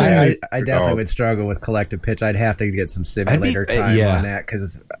I definitely would struggle with collective pitch. I'd have to get some simulator time on that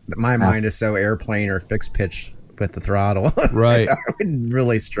because my mind is so airplane or fixed pitch with the throttle. Right. I would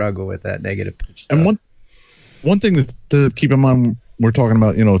really struggle with that negative pitch stuff. And one thing to keep in mind, we're talking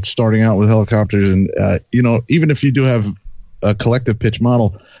about, you know, starting out with helicopters, and you know, even if you do have a collective pitch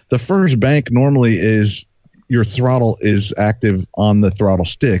model, the first bank normally is your throttle is active on the throttle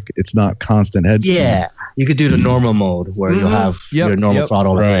stick. It's not constant head speed. Yeah, you could do the normal mode where you'll have your normal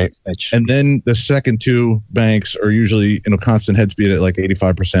throttle right. And then the second two banks are usually, you know, constant head speed at like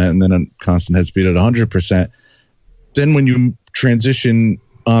 85%, and then a constant head speed at 100%. Then when you transition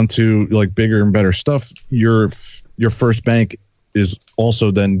onto like bigger and better stuff, your first bank is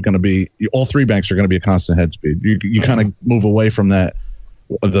also then going to be, all three banks are going to be a constant head speed. You kind of move away from that.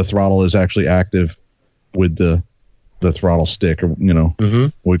 The throttle is actually active with the throttle stick, or, you know,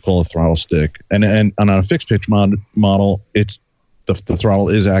 what we call a throttle stick. And on a fixed pitch model, it's the throttle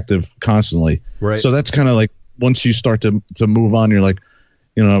is active constantly. Right. So that's kind of like, once you start to move on, you're like,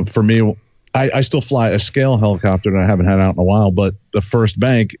 you know, for me, I still fly a scale helicopter that I haven't had out in a while, but the first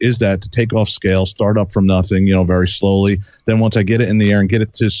bank is that to take off scale, start up from nothing, you know, very slowly. Then once I get it in the air and get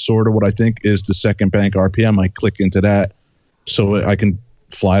it to sort of what I think is the second bank RPM, I click into that so I can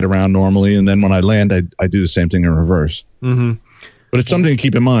fly it around normally. And then when I land, I do the same thing in reverse. But it's something to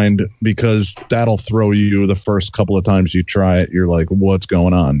keep in mind, because that'll throw you the first couple of times you try it. You're like, what's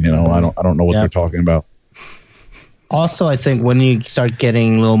going on? You know, I don't know what they're talking about. Also, I think when you start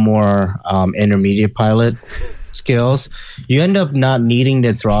getting a little more intermediate pilot skills, you end up not needing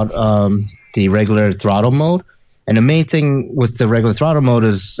the regular throttle mode. And the main thing with the regular throttle mode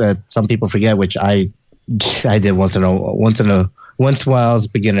is that some people forget, which I did once while I was a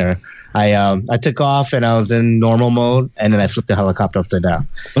beginner. I took off and I was in normal mode, and then I flipped the helicopter upside down.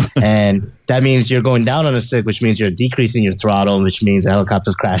 And that means you're going down on the stick, which means you're decreasing your throttle, which means the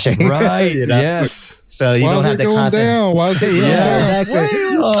helicopter's crashing. Right. You know? Yes. So you don't have the constant. Down? Why is it going down? Exactly.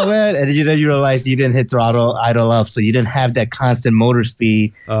 Oh man! And you realize you didn't hit throttle idle up, so you didn't have that constant motor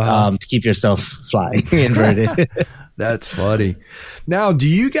speed to keep yourself flying inverted. That's funny. Now, do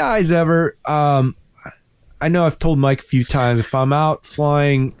you guys ever? I know I've told Mike a few times, if I'm out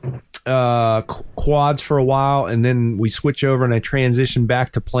flying quads for a while and then we switch over and I transition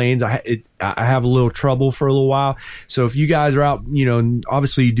back to planes, I have a little trouble for a little while. So if you guys are out, you know,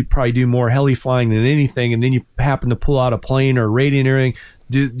 obviously you probably do more heli flying than anything, and then you happen to pull out a plane or radiant or anything,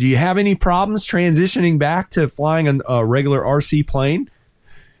 do you have any problems transitioning back to flying a regular RC plane?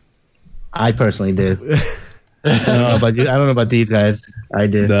 I personally do. I don't know about these guys. I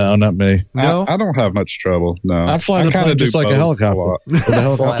did. No, not me. No, I don't have much trouble. No, I fly the plane just like a helicopter. The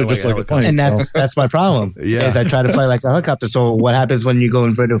helicopter just like a plane. And that's my problem. Yeah, is I try to fly like a helicopter. So what happens when you go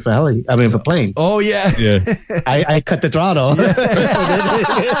inverted for for plane? Oh yeah. I cut the throttle, and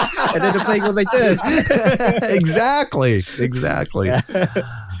then the plane goes like this. Exactly.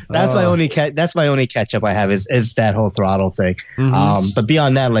 That's my only catch up I have is that whole throttle thing. But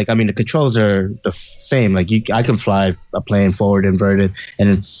beyond that, like, I mean, the controls are the same. Like I can fly a plane forward inverted, and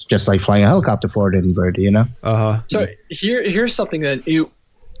it's just like flying a helicopter forward inverted, you know? So here's something that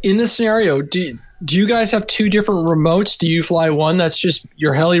in this scenario, do you guys have two different remotes? Do you fly one that's just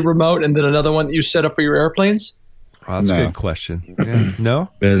your heli remote and then another one that you set up for your airplanes? Oh, that's a good question. Yeah. No?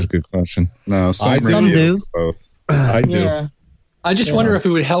 That is a good question. No, some do. Both. I do. Yeah. I just wonder if it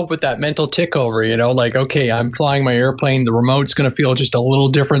would help with that mental tick over, like, okay, I'm flying my airplane. The remote's going to feel just a little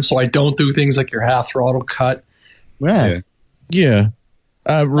different. So I don't do things like your half throttle cut. Yeah.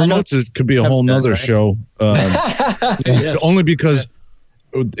 Remotes could be a whole nother show. Only because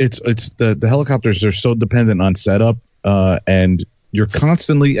it's the helicopters are so dependent on setup, and you're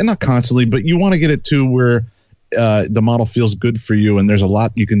constantly, and not constantly, but you want to get it to where the model feels good for you. And there's a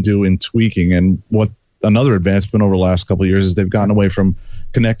lot you can do in tweaking. And what another advancement over the last couple of years is they've gotten away from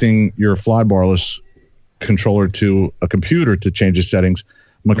connecting your flybarless controller to a computer to change the settings.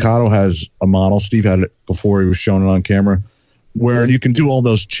 Mikado has a model. Steve had it before he was showing it on camera, where you can do all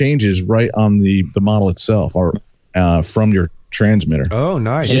those changes right on the model itself or from your transmitter. Oh,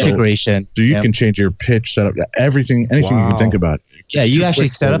 nice. Integration. So you can change your pitch, setup, anything you can think about. Yeah, you actually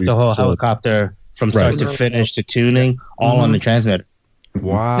set up the whole helicopter from start to finish to tuning all on the transmitter.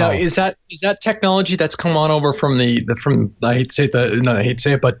 Wow. Now, is that technology that's come on over from I hate to say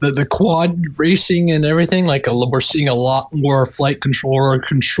it, but the quad racing and everything? Like we're seeing a lot more flight controller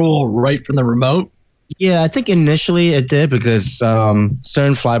control right from the remote. Yeah, I think initially it did because certain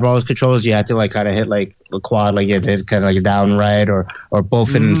flybarless controllers you had to like kind of hit like a quad, like you did kind of like a down right or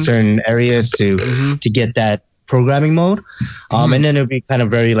both in certain areas to get that programming mode. And then it would be kind of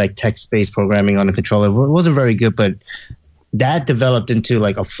very like text-based programming on the controller. It wasn't very good, but that developed into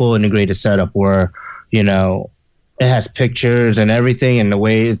like a full integrated setup where, it has pictures and everything, and the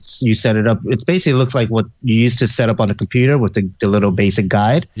way you set it up, it basically looks like what you used to set up on the computer with the little basic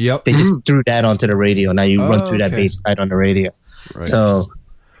guide. Yep. They just threw that onto the radio. Now you run through that basic guide on the radio. Right. So,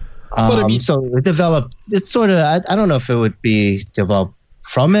 so it developed. It's sort of. I don't know if it would be developed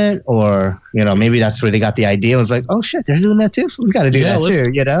from it, or maybe that's where they got the idea. It was like, oh shit, they're doing that too. We got to do that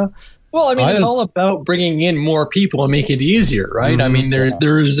too. Well, I mean, it's all about bringing in more people and making it easier, right? I mean,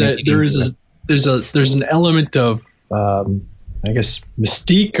 there's an element of, I guess,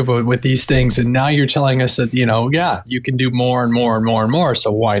 mystique with these things, and now you're telling us that you can do more and more and more and more.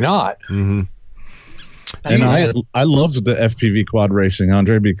 So why not? Mm-hmm. And I love the FPV quad racing,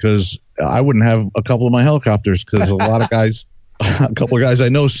 Andre, because I wouldn't have a couple of my helicopters because a lot of guys. A couple of guys I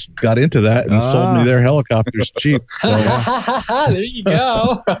know got into that and sold me their helicopters cheap. So. There you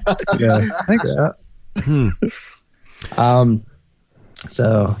go. Yeah, thanks.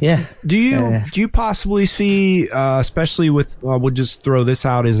 So yeah. Do you possibly see, especially with we'll just throw this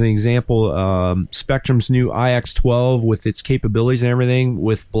out as an example, Spectrum's new IX-12 with its capabilities and everything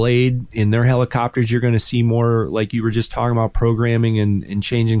with Blade in their helicopters, you're going to see more like you were just talking about programming and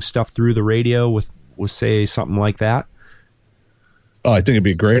changing stuff through the radio with say something like that? Oh, I think it'd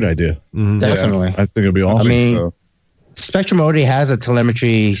be a great idea. Mm-hmm. Definitely. I think it'd be awesome. I mean, Spectrum already has a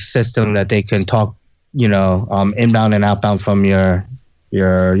telemetry system that they can talk, inbound and outbound from your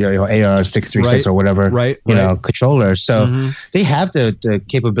AR636 or whatever, controller. So they have the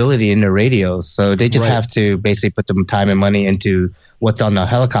capability in the radio. So they just have to basically put the time and money into what's on the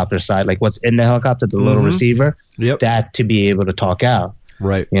helicopter side, like what's in the helicopter, the little receiver, that to be able to talk out.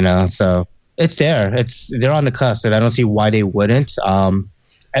 Right. So it's there. They're on the cusp, and I don't see why they wouldn't.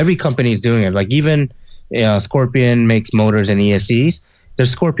 Every company is doing it. Like even Scorpion makes motors and ESCs.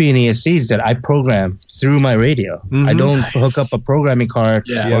 There's Scorpion ESCs that I program through my radio. I don't hook up a programming card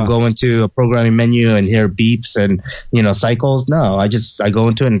or go into a programming menu and hear beeps and cycles. No, I go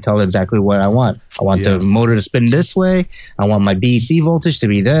into it and tell it exactly what I want. I want the motor to spin this way. I want my BEC voltage to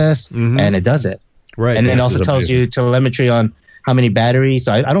be this, and it does it. Right. And it also tells you telemetry on how many batteries.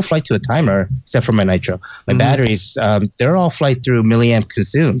 I don't fly to a timer except for my nitro. My batteries, they're all flight through milliamp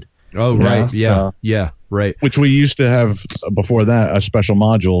consumed. Oh, right. Yeah. Right. Which we used to have before that, a special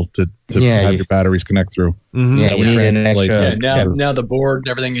module to have your batteries connect through. Mm-hmm. Yeah, you need an extra. Now the board and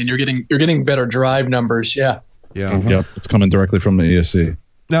everything, and you're getting better drive numbers. Yeah. Yep. It's coming directly from the ESC.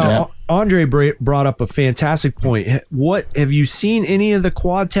 Now, Andre brought up a fantastic point. What have you seen any of the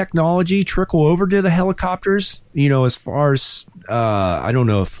quad technology trickle over to the helicopters? As far as I don't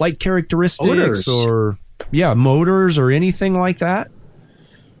know, flight characteristics or motors or anything like that.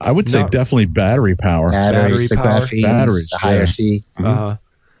 I would say definitely battery power. Batteries, the graphenes, batteries, the higher C.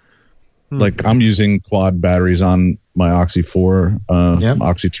 Like I'm using quad batteries on my Oxy 4,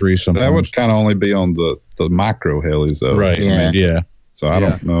 Oxy 3. Sometimes. That would kind of only be on the micro helis, though. Right. Yeah. So I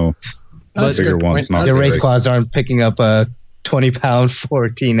don't know. That's bigger ones. Not the race quads aren't picking up a 20-pound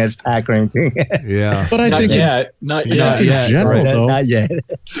 14S pack or anything. But I think not in yet. general, though, not yet.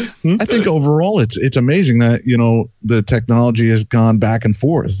 I think overall it's amazing that the technology has gone back and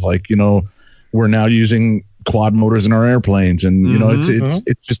forth. Like we're now using quad motors in our airplanes, and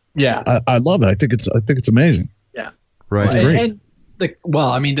it's just I love it. I think it's amazing. Yeah, right. It's great. And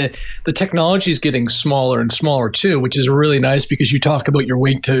the technology is getting smaller and smaller too, which is really nice because you talk about your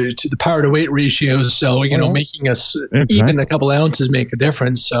weight to the power to weight ratios. So, making us even a couple ounces make a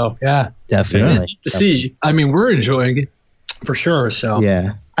difference. So, yeah, definitely. It's neat to see. I mean, we're enjoying it for sure. So,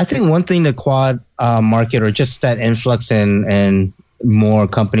 yeah, I think one thing the quad market, or just that influx in more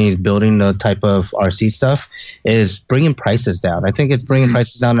companies building the type of RC stuff, is bringing prices down. I think it's bringing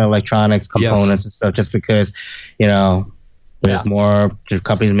prices down in electronics, components, and stuff, just because, there's more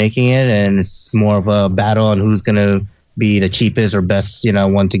companies making it, and it's more of a battle on who's going to be the cheapest or best,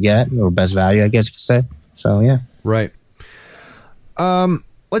 one to get, or best value, I guess you could say. So, yeah. Right.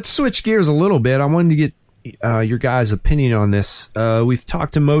 Let's switch gears a little bit. I wanted to get your guys' opinion on this. We've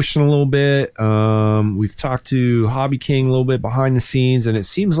talked to Motion a little bit. We've talked to Hobby King a little bit behind the scenes, and it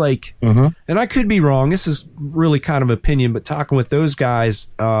seems like, and I could be wrong, this is really kind of opinion, but talking with those guys,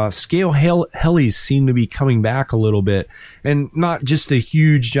 scale helis seem to be coming back a little bit, and not just the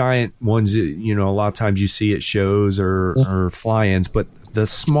huge giant ones that, a lot of times you see at shows or fly-ins, but the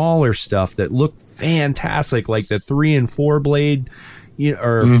smaller stuff that look fantastic, like the 3 and 4 blade,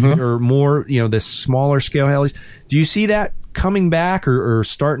 or more, the smaller scale helis. Do you see that coming back or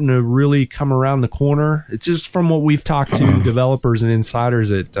starting to really come around the corner? It's just from what we've talked to developers and insiders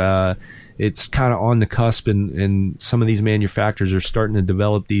that it's kind of on the cusp, and some of these manufacturers are starting to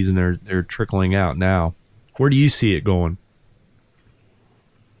develop these, and they're trickling out now. Where do you see it going?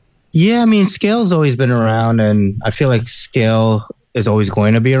 Yeah, I mean, scale's always been around, and I feel like scale is always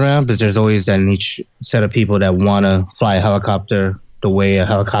going to be around, because there's always that niche set of people that want to fly a helicopter the way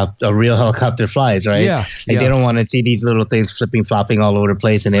a real helicopter flies, right? Yeah. They don't want to see these little things flipping, flopping all over the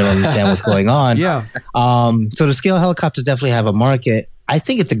place, and they don't understand what's going on. Yeah. So the scale helicopters definitely have a market. I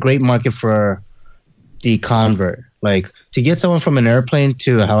think it's a great market for the convert. Like, to get someone from an airplane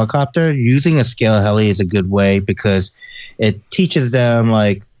to a helicopter, using a scale heli is a good way, because it teaches them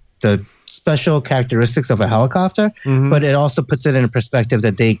like the special characteristics of a helicopter, but it also puts it in a perspective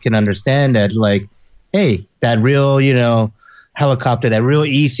that they can understand that, like, hey, that real, helicopter, that real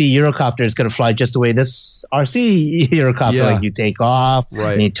EC Eurocopter is going to fly just the way this RC Eurocopter. Like, you take off,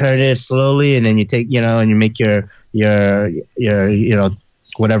 and you turn it slowly, and then you take, and you make your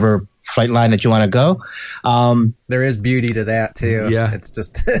whatever flight line that you want to go. There is beauty to that too. Yeah, it's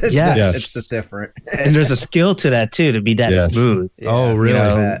just it's just different. And there's a skill to that too, to be that smooth. Oh,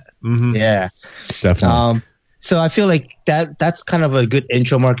 really? Yeah, definitely. So I feel like that's kind of a good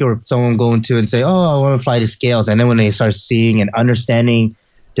intro market, where someone go into and say, oh, I want to fly the scales. And then when they start seeing and understanding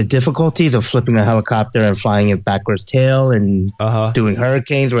the difficulties of flipping a helicopter and flying it backwards tail and doing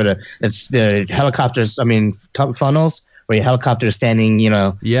hurricanes, where it's the helicopters, funnels, where your helicopter is standing,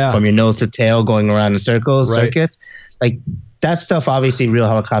 from your nose to tail going around in circles, circuits. Like, that stuff, obviously, real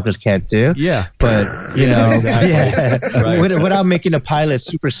helicopters can't do. Yeah. But, without making the pilot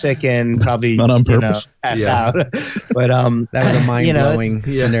super sick and probably not on purpose. Pass out. But that was a mind-blowing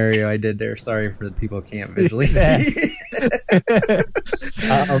scenario I did there. Sorry for the people who can't visually see.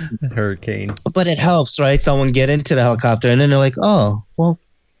 Hurricane. But it helps, right? Someone get into the helicopter, and then they're like, oh, well,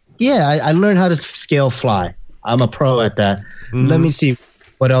 yeah, I learned how to scale fly. I'm a pro at that. Let me see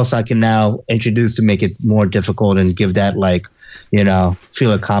what else I can now introduce to make it more difficult, and give that, like,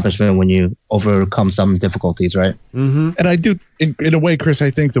 feel accomplishment when you overcome some difficulties, right? And I do, in a way, Chris,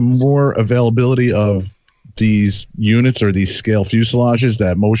 I think the more availability of these units or these scale fuselages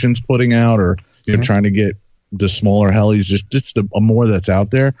that Motion's putting out, or trying to get the smaller helis, just the more that's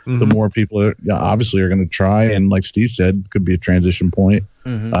out there, the more people are going to try. And like Steve said, could be a transition point.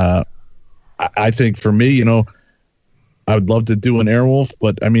 I think for me, I would love to do an Airwolf,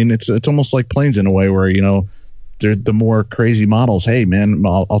 but I mean, it's almost like planes in a way, where they're the more crazy models. Hey, man,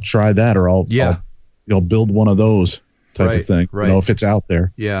 I'll try that, or I'll build one of those type of thing. Right. If it's out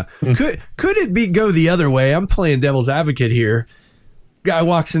there. Yeah. Could it go the other way? I'm playing devil's advocate here. Guy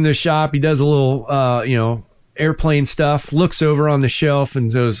walks in the shop. He does a little, airplane stuff. Looks over on the shelf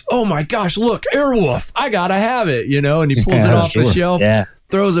and goes, "Oh my gosh, look, Airwolf! I gotta have it!" And he pulls it off the shelf. Yeah.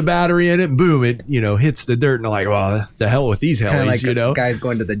 Throws a battery in it, and boom, it hits the dirt, and they're like, well, the hell with these helis, like guys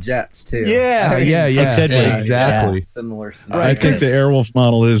going to the jets too. Yeah, exactly. Similar scenario. I think the Airwolf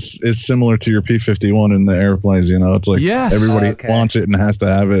model is similar to your P-51 in the airplanes. It's like everybody wants it and has to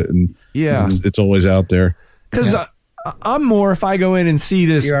have it, and it's always out there. Because I'm more, if I go in and see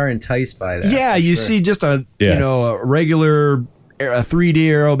this, you are enticed by that. Yeah, you see just a a regular, a 3D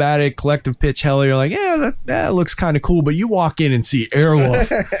aerobatic collective pitch heli, you're like, that looks kind of cool. But you walk in and see Airwolf,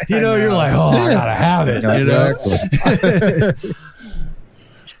 you're like, oh, I gotta have it. Exactly.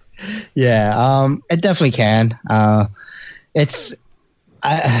 It definitely can. It's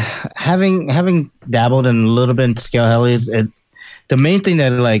having dabbled in a little bit in scale helis. the main thing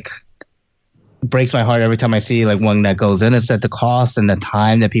that like breaks my heart every time I see like one that goes in is that the cost and the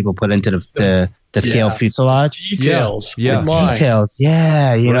time that people put into the scale fuselage. Details. Yeah. Details.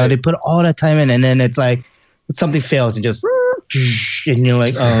 Yeah. You know, they put all that time in, and then it's like something fails and just, and you're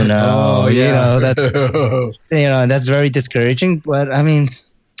like, oh no. You know, that's, you know, that's very discouraging. But I mean,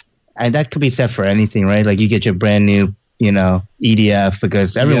 and that could be said for anything, right? Like you get your brand new, you know, EDF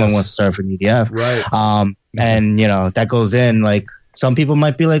because everyone wants to start from EDF. Right. And, you know, that goes in, like, some people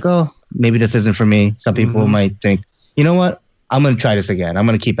might be like, oh, maybe this isn't for me. Some people might think, you know what? I'm going to try this again. I'm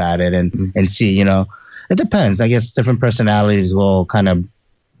going to keep at it and see, you know. It depends. I guess different personalities will kind of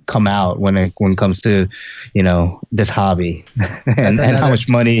come out when it comes to, you know, this hobby and how much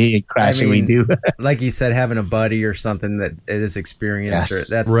money crashing we do. Like you said, having a buddy or something that is experienced,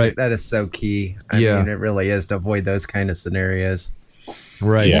 that is so key. I mean, it really is to avoid those kind of scenarios.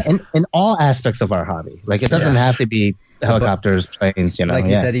 Right. Yeah. In all aspects of our hobby. Like, it doesn't have to be helicopters, planes, you know. Like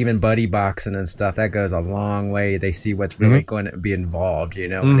you said, even buddy boxing and stuff, that goes a long way. They see what's really going to be involved, you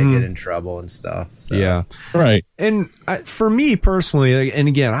know, when they get in trouble and stuff. So. Yeah. Right. And for me personally, and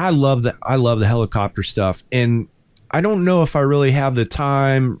again, I love the helicopter stuff. And I don't know if I really have the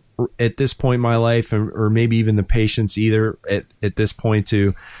time at this point in my life or maybe even the patience either at this point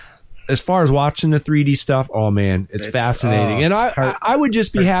to, as far as watching the 3D stuff, oh man, it's fascinating. And I would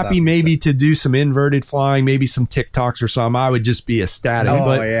just be happy maybe to do some inverted flying, maybe some TikToks or something. I would just be ecstatic. Oh,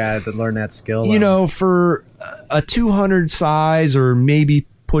 but, yeah, to learn that skill. You know, for a 200 size or maybe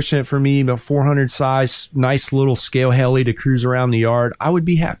pushing it for me, about 400 size, nice little scale heli to cruise around the yard, I would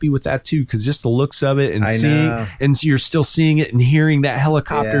be happy with that too, because just the looks of it and and you're still seeing it and hearing that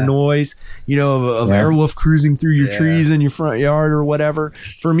helicopter noise, you know, of Airwolf cruising through your trees in your front yard or whatever.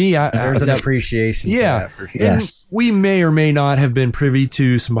 For me, there's an appreciation for that, for sure. And we may or may not have been privy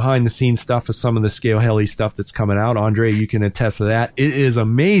to some behind the scenes stuff of some of the scale heli stuff that's coming out. Andre, you can attest to that. It is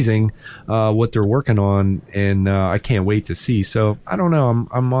amazing what they're working on, and I can't wait to see. So I don't know,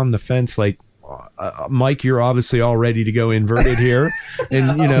 I'm on the fence. Like Mike, you're obviously all ready to go inverted here,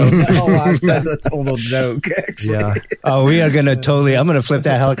 and you know, that's a total joke. Actually, Oh, we are gonna I'm gonna flip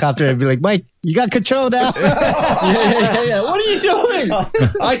that helicopter and be like, Mike, you got control now. Yeah. What are you doing?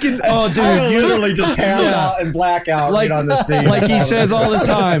 I can. Oh, dude, you literally just pass out and black out like on the scene. Like he says all the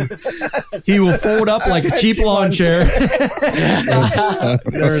time, he will fold up like a cheap lawn chair.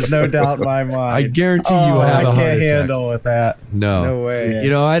 There is no doubt in my mind. I guarantee you will have a heart attack. Handle with that. No way. Yeah.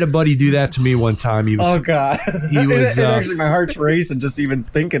 You know, I had a buddy do that to me one time. He was, oh God. He was actually, my heart's racing just even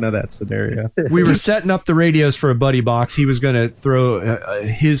thinking of that scenario. We were setting up the radios for a buddy box. He was going to throw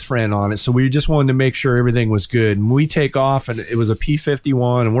his friend on it, so we just wanted to make sure everything was good. And we take off, and it was a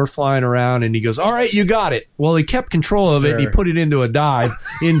P-51, and we're flying around, and he goes, all right, you got it. Well, he kept control of it, and he put it into a dive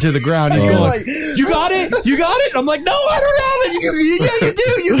into the ground. He's going, like, you got it? You got it? And I'm like, no, I don't have it. Yeah, you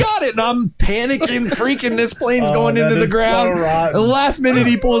do. You got it. And I'm panicking, freaking. This plane's going into the ground. So the last minute,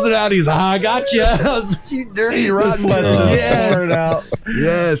 he pulls it out. He's like, I got you. You dirty, rotten.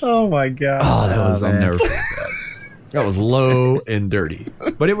 Yes. Oh, my God. Oh, that was, I'll never forget that. That was low and dirty,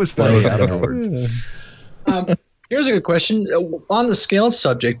 but it was funny afterwards. Here's a good question. On the scale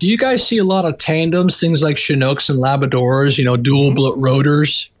subject, do you guys see a lot of tandems, things like Chinooks and Labradors, you know, dual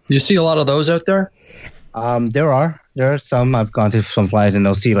rotors? Do you see a lot of those out there? There are some. I've gone to some flies and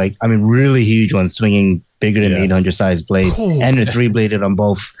they'll see really huge ones swinging bigger than 800 size blades, and they're 3-bladed on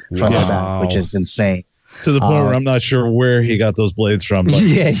both front and back, which is insane. To the point where I'm not sure where he got those blades from. But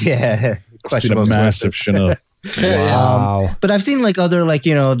Questionable. A massive Chinook. Wow. But I've seen other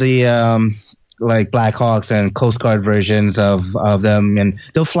the Black Hawks and Coast Guard versions of them, and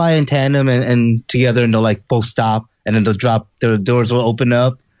they'll fly in tandem and together, and they'll both stop, and then they'll drop. The doors will open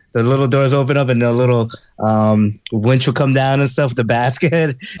up. The little doors open up, and the little winch will come down and stuff. The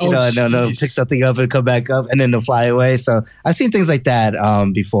basket, and they'll pick something up and come back up, and then they'll fly away. So I've seen things like that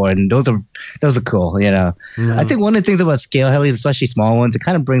before, and those are cool. You know, I think one of the things about scale helis, especially small ones, it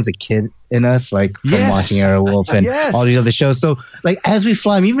kind of brings a kid in us, from watching Airwolf and all these other shows. So as we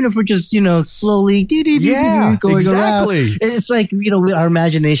fly, even if we're just slowly going around, it's our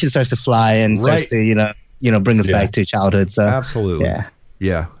imagination starts to fly and starts to bring us back to childhood. So absolutely,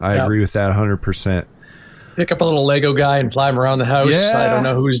 yeah, I agree with that 100%. Pick up a little Lego guy and fly him around the house. Yeah. I don't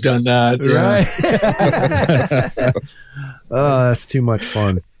know who's done that. Right. Oh, that's too much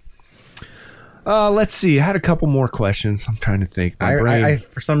fun. Let's see. I had a couple more questions. I'm trying to think. I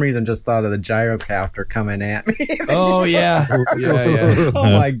for some reason just thought of the gyrocopter coming at me. Oh yeah. Oh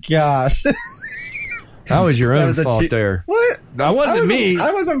my gosh. That was your own fault there. What? That wasn't me.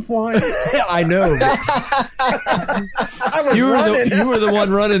 I wasn't flying. I know. You were the one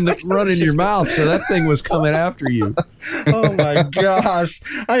running your mouth, so that thing was coming after you. Oh my gosh!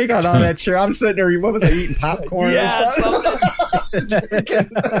 I got on that chair. I'm sitting there. What was I eating? Popcorn? Yeah.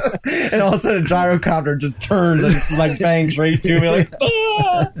 And all of a sudden, a gyrocopter just turns and like bangs right to me, like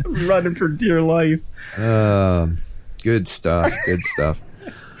running for dear life. Good stuff. Good stuff.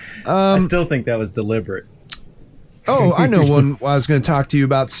 I still think that was deliberate. Oh, I know one I was going to talk to you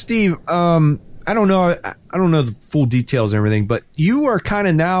about, Steve. I don't know the full details and everything, but you are kind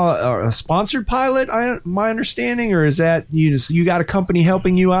of now a sponsored pilot. My understanding, or is that you got a company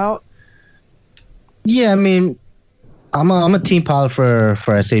helping you out? Yeah, I mean, I'm a team pilot for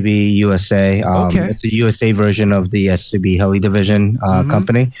SAB USA. Okay. It's a USA version of the SAB Heli Division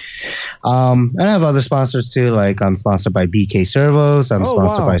company. And I have other sponsors too. Like I'm sponsored by BK Servos. I'm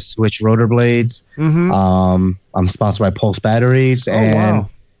sponsored by Switch Rotor Blades. I'm sponsored by Pulse Batteries and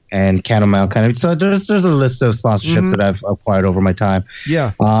Catamount kind of. So there's a list of sponsorships that I've acquired over my time.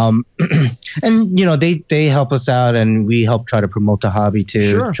 Yeah. And they help us out, and we help try to promote the hobby too.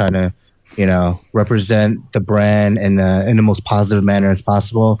 Sure. Trying to represent the brand in the most positive manner as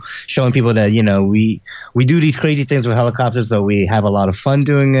possible, showing people that, we do these crazy things with helicopters, but we have a lot of fun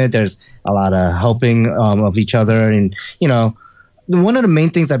doing it. There's a lot of helping of each other. And, one of the main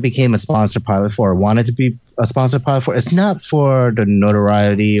things I became a sponsor pilot for, or wanted to be a sponsor pilot for, it's not for the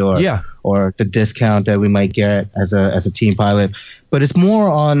notoriety or the discount that we might get as a team pilot, but it's more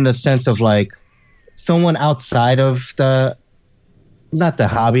on the sense of like someone outside of not the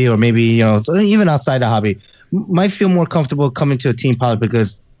hobby, or maybe, even outside the hobby, might feel more comfortable coming to a team pilot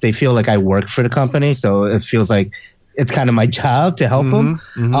because they feel like I work for the company. So it feels like it's kind of my job to help them,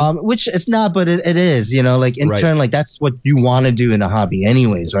 which it's not, but it is, like in turn, like that's what you want to do in a hobby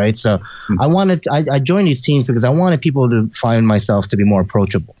anyways, right? So I joined these teams because I wanted people to find myself to be more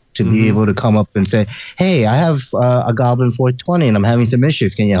approachable, to be able to come up and say, hey, I have a Goblin 420 and I'm having some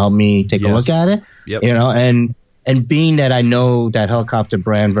issues. Can you help me take a look at it? Yep. And being that I know that helicopter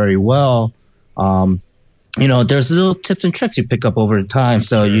brand very well, there's little tips and tricks you pick up over time.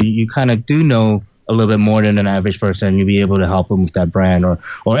 So you kind of do know a little bit more than an average person. You'll be able to help them with that brand or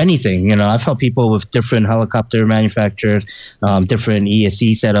anything. I've helped people with different helicopter manufacturers, different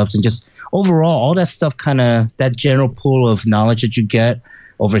ESC setups, and just overall, all that stuff, that general pool of knowledge that you get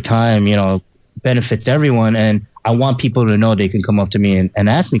over time, benefits everyone. And I want people to know they can come up to me and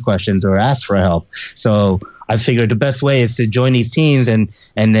ask me questions or ask for help. So I figured the best way is to join these teams and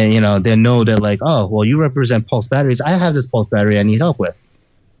then, they know that like, oh, well, you represent Pulse Batteries. I have this Pulse battery I need help with,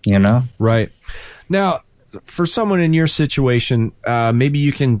 Right. Now, for someone in your situation, maybe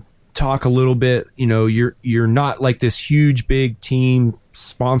you can talk a little bit, you're not like this huge, big team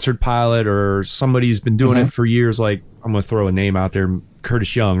sponsored pilot or somebody who's been doing it for years. Like I'm going to throw a name out there,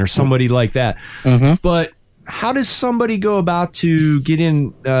 Curtis Young or somebody like that. But how does somebody go about to get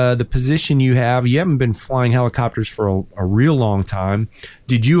in the position you have? You haven't been flying helicopters for a real long time.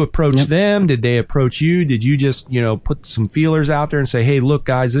 Did you approach them? Did they approach you? Did you just, put some feelers out there and say, hey, look,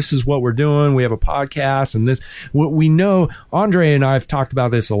 guys, this is what we're doing. We have a podcast and this. We know, Andre and I have talked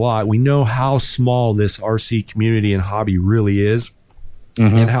about this a lot. We know how small this RC community and hobby really is.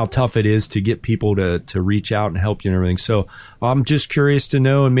 And how tough it is to get people to reach out and help you and everything. So I'm just curious to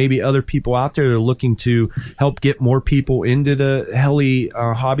know, and maybe other people out there that are looking to help get more people into the heli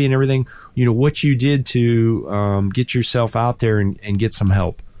hobby and everything, what you did to get yourself out there and get some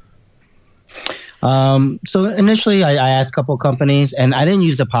help. So initially I asked a couple of companies, and I didn't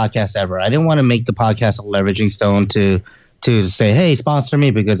use the podcast ever. I didn't want to make the podcast a leveraging stone to say, hey, sponsor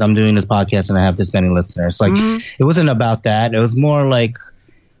me because I'm doing this podcast and I have this many listeners. Like, it wasn't about that. It was more like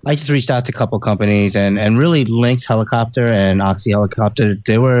I just reached out to a couple companies and really Lynx Helicopter and Oxy Helicopter.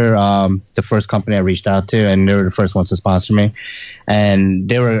 They were the first company I reached out to, and they were the first ones to sponsor me. And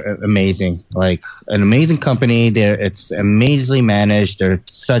they were amazing, like an amazing company. It's amazingly managed. They're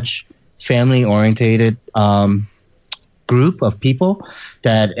such family-orientated group of people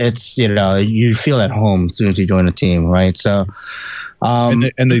that it's, you feel at home as soon as you join a team, right? So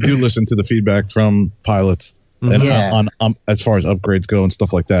and they do listen to the feedback from pilots and on as far as upgrades go and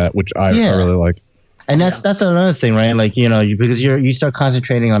stuff like that, which I really like. And that's another thing, right? Like, because you start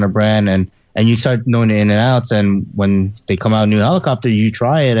concentrating on a brand and you start knowing the in and outs, and when they come out a new helicopter, you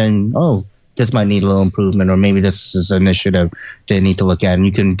try it and this might need a little improvement, or maybe this is an issue that they need to look at, and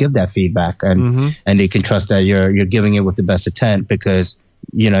you can give that feedback, and they can trust that you're giving it with the best intent because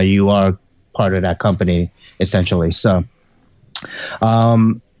you are part of that company essentially. So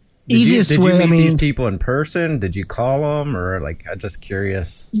Did you meet these people in person? Did you call them, or like? I'm just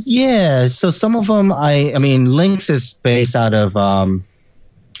curious. Yeah, so some of them, I mean, Lynx is based out of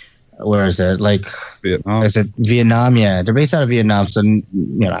where is it? Like Vietnam. Is it Vietnam? Yeah, they're based out of Vietnam. So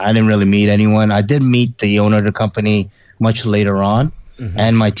I didn't really meet anyone. I did meet the owner of the company much later on,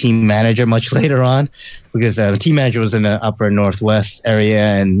 and my team manager much later on, because the team manager was in the upper northwest area,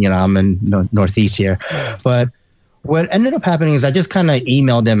 and I'm in northeast here, but. What ended up happening is I just kind of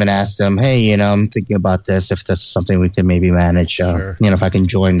emailed them and asked them, hey, I'm thinking about this, if that's something we can maybe manage, sure. If I can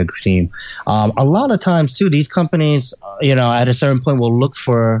join the team. A lot of times, too, these companies, at a certain point will look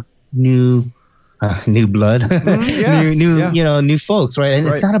for new blood, new folks, right? And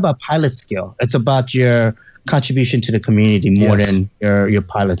It's not about pilot skill. It's about your contribution to the community more than your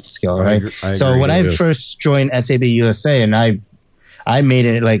pilot skill, right? I agree. When I first joined SAB USA, and I made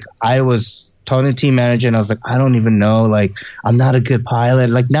it like I was talking to the team manager, and I was like, I don't even know, like, I'm not a good pilot,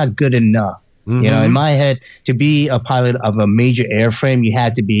 like, not good enough. In my head, to be a pilot of a major airframe, you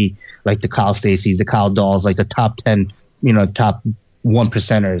had to be like the Kyle Stacey's, the Kyle Dahls, like the top 10, top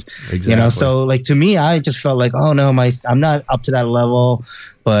 1%ers. Exactly. So like to me, I just felt like, oh no, I'm not up to that level,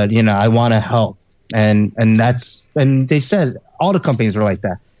 but I want to help, and they said all the companies were like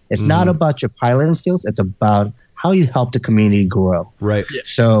that. It's not about your piloting skills; it's about how you help the community grow. Right.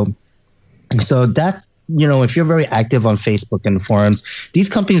 So that's, if you're very active on Facebook and forums, these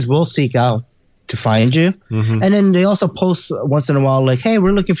companies will seek out to find you. And then they also post once in a while, like, hey,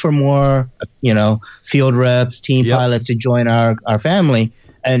 we're looking for more, field reps, team pilots to join our family.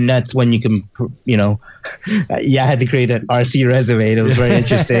 And that's when you can, I had to create an RC resume. It was very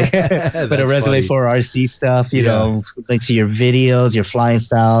interesting. But a resume for RC stuff, links to your videos, your flying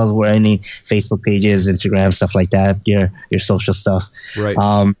styles, or any Facebook pages, Instagram, stuff like that, your social stuff. Right.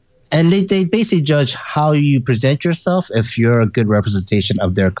 And they basically judge how you present yourself if you're a good representation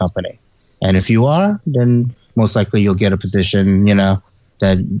of their company. And if you are, then most likely you'll get a position, to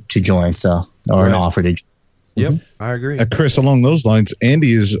join, or an offer to join. Yep, I agree. Chris, along those lines,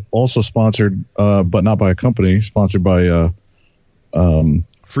 Andy is also sponsored, but not by a company, sponsored by Freefall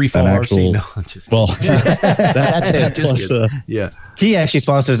RC. No, just well, he actually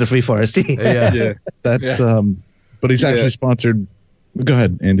sponsors the Freefall RC. That's but he's actually sponsored. Go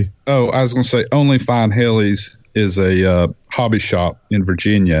ahead, Andy. Oh, I was going to say, Only Fine Helis is a hobby shop in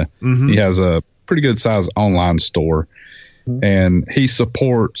Virginia. He has a pretty good size online store, and he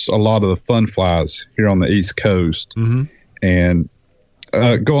supports a lot of the fun flies here on the East Coast. And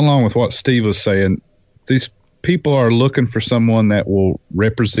go along with what Steve was saying, these people are looking for someone that will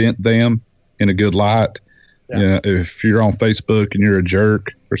represent them in a good light. If you're on Facebook and you're a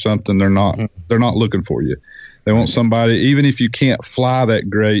jerk or something, they're not looking for you. They want somebody, even if you can't fly that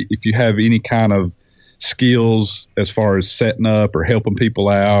great, if you have any kind of skills as far as setting up or helping people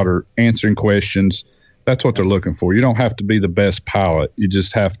out or answering questions, that's what they're looking for. You don't have to be the best pilot. You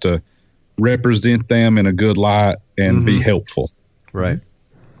just have to represent them in a good light and be helpful. Right.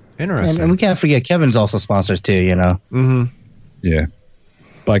 Interesting. And we can't forget Kevin's also sponsors too, Yeah.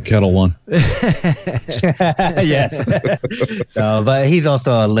 By Kettle One. Yes. But he's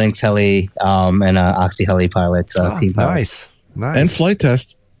also a Lynx heli and an Oxy heli pilot. Team pilot. Nice. And flight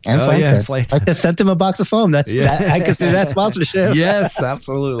test. Flight test. I just sent him a box of foam. I consider that sponsorship. Yes,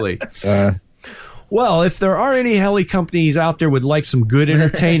 absolutely. Well, if there are any heli companies out there would like some good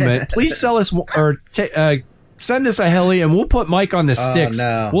entertainment, please sell us or send us a heli, and we'll put Mike on the sticks.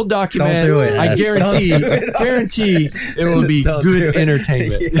 No. We'll document. Don't do it. I guarantee it will be good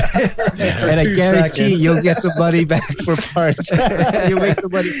entertainment. And I guarantee you'll get some money back for parts. You'll make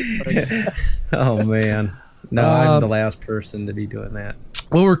some money for parts. Oh, man. No, I'm the last person to be doing that.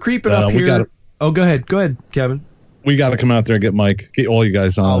 Well, we're creeping up here. Go ahead, Kevin. We got to come out there and get all you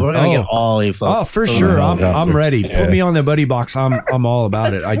guys on. We're gonna get all you folks. Oh, for sure. I'm ready. Yeah. Put me on the buddy box. I'm all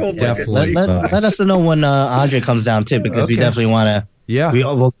about it. I definitely let us know when Andre comes down too, because we definitely want to. Yeah,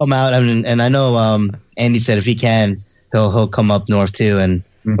 we'll come out, and I know Andy said if he can, he'll come up north too, and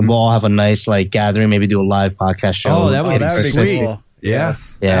we'll all have a nice gathering. Maybe do a live podcast show. Oh, that would be sweet. Cool.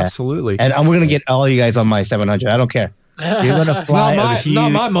 Yes, absolutely. And we're gonna get all you guys on my 700. I don't care. You're gonna fly not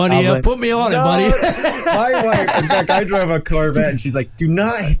my money. Put me on it, buddy. My wife, in fact, I drove a Corvette, and she's like, "Do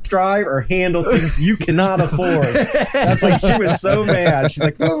not drive or handle things you cannot afford." That's like, she was so mad. She's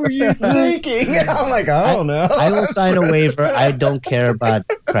like, "What were you thinking?" I'm like, "I don't know." I will sign a waiver. I don't care about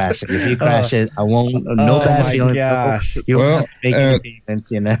crash it. If you crash it, I won't. No bad feelings. You don't have to make any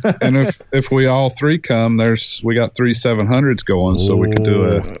payments, And if we all three come, we got 3 700s going, so we could do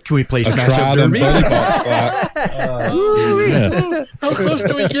a. Can we play Smash Up Derby? How close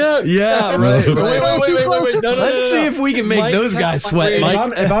do we get? Yeah, right. Wait. No, Let's see if we can make those guys sweat.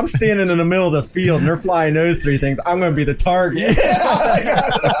 Mike. If I'm standing in the middle of the field and they're flying those 3 things, I'm going to be the target.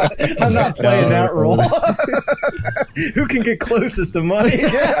 I'm not playing that role. Who can get closest to money?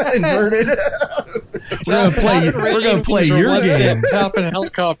 Inverted. We're gonna play your game. Tapping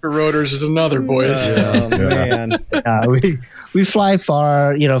helicopter rotors is another, boys. Oh man. We fly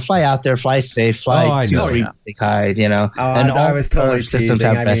far, fly out there, fly safe, fly 2, 3 high, and I was totally systems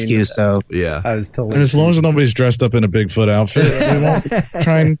teasing. have rescue. So yeah, I was totally. And as long as nobody's dressed up in a Bigfoot outfit, we won't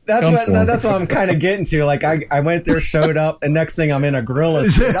try and. That's what I'm kind of getting to. Like I went there, showed up, and next thing I'm in a gorilla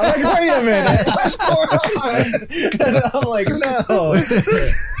suit. I'm like, wait a minute, what's going on? And I'm like, no.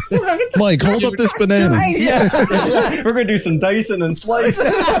 Mike, hold up this banana. Yeah. We're gonna do some dicing and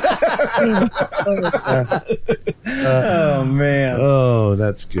slicing. Oh man. Oh,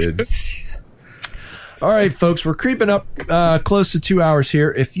 that's good. Jeez. All right, folks, we're creeping up close to 2 hours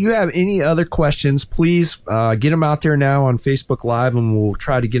here. If you have any other questions, please get them out there now on Facebook Live, and we'll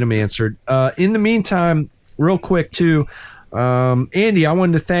try to get them answered. In the meantime, real quick too, Andy, I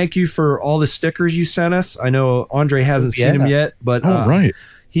wanted to thank you for all the stickers you sent us. I know Andre hasn't seen them yet, but right.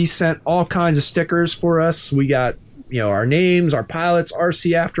 He sent all kinds of stickers for us. We got, our names, our pilots,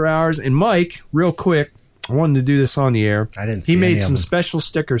 RC After Hours, and Mike, real quick, I wanted to do this on the air. I didn't see He made any of some them. special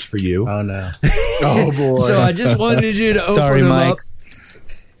stickers for you. Oh no. Oh boy. So I just wanted you to open them Mike. up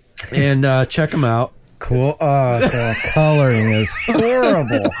and check them out. Cool. Oh, the coloring is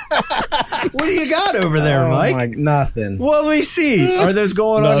horrible. What do you got over there, Mike? Nothing. Well, let me see. Are those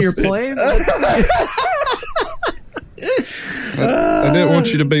going on your plane? I didn't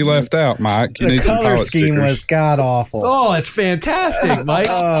want you to be left out, Mike. You The need some color pilot scheme stickers. was god awful. Oh, it's fantastic, Mike.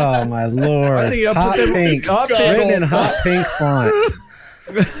 Oh my lord! I think I'll Hot put them pink, hot written pink. in hot pink font.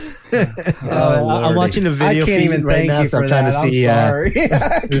 I'm watching the I video. can't even right thank now, you so for I'm trying that. to I'm see. sorry.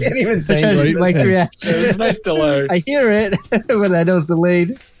 I can't even thank you. Mike's reaction. It was a nice delay. I hear it, but I know it's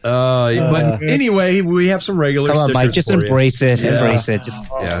delayed. But anyway, we have some regular Come on, stickers Mike, just for you. embrace it. Yeah. Embrace it.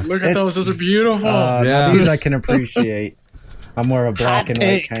 Just Yeah. Look at those. Those are beautiful. Yeah. These I can appreciate. I'm more of a black and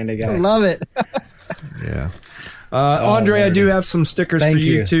white kind of guy. love it. Yeah. Andre, I do have some stickers Thank for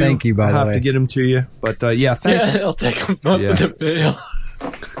you you. too. Thank you, by I'll the have way. to get them to you. But thanks. Yeah, I'll take them up Yeah. with the bail.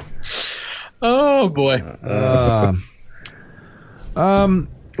 Oh boy.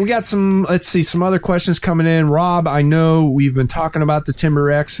 We got some other questions coming in. Rob, I know we've been talking about the Timber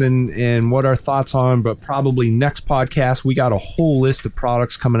X and what our thoughts on, but probably next podcast, we got a whole list of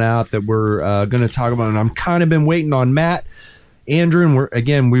products coming out that we're going to talk about. And I'm kind of been waiting on Matt, Andrew,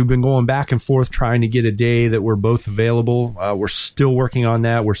 and we've been going back and forth trying to get a day that we're both available. We're still working on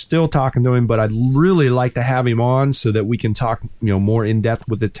that. We're still talking to him, but I'd really like to have him on so that we can talk, more in depth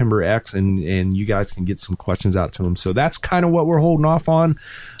with the Timber X and you guys can get some questions out to him. So that's kind of what we're holding off on.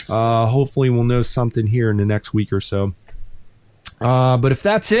 Hopefully we'll know something here in the next week or so. But if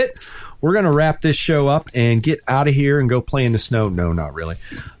that's it, we're going to wrap this show up and get out of here and go play in the snow. No, not really.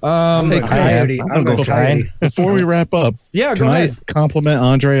 I'm going coyote. Before we wrap up, Yeah, can go I ahead. compliment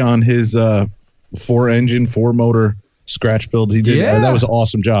Andre on his 4-engine, 4-motor scratch build he did? Yeah. That was an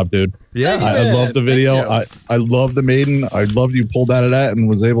awesome job, dude. Yeah. I love the video. Thank I love the Maiden. I loved you pulled out of that and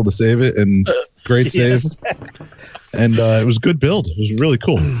was able to save it. And great save. And it was a good build. It was really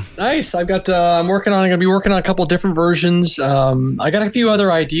cool. Nice. I've got. I'm going to be working on a couple different versions. I got a few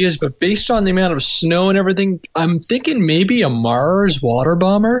other ideas, but based on the amount of snow and everything, I'm thinking maybe a Mars water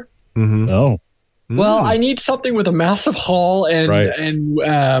bomber. Mm-hmm. Oh, Well, I need something with a massive hull and Right.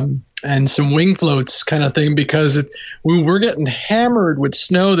 and some wing floats kind of thing because we're getting hammered with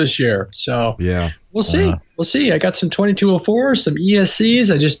snow this year. So Yeah. we'll see. We'll see. I got some 2204s, some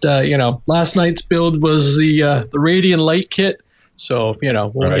ESCs. I just last night's build was the Radian light kit. So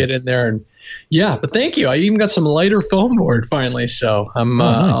we'll get in there and. Yeah, but thank you. I even got some lighter foam board finally, so I'm.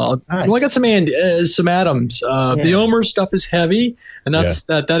 Nice. Well, I got some Adams. The Omer stuff is heavy, and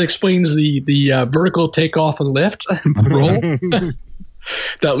that explains the vertical takeoff and lift roll.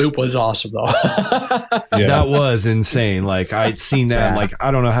 That loop was awesome though. That was insane. Like I'd seen that. Like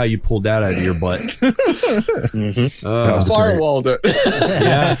I don't know how you pulled that out of your butt. Firewalled it.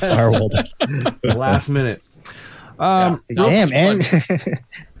 Yes, firewalled. last minute. Damn, and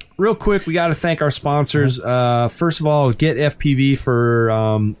Real quick, we got to thank our sponsors. First of all, Get FPV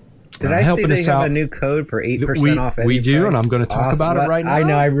for Did I see they have a new code for 8% off? We do, and I'm going to talk about it right now. I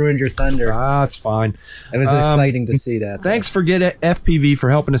know I ruined your thunder. It's fine. It was exciting to see that. Thanks for FPV for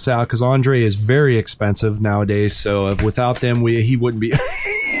helping us out, because Andre is very expensive nowadays. So without them, he wouldn't be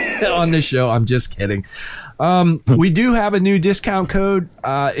on this show. I'm just kidding. We do have a new discount code.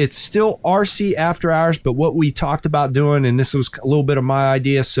 It's still RC After Hours, but what we talked about doing, and this was a little bit of my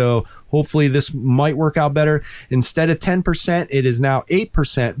idea, so hopefully this might work out better. Instead of 10%, it is now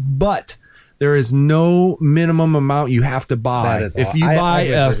 8%, but there is no minimum amount you have to buy. If you buy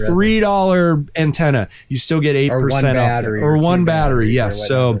a $3 antenna, you still get 8% off. Or one battery, yes.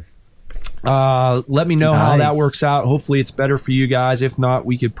 So let me know how that works out. Hopefully it's better for you guys. If not,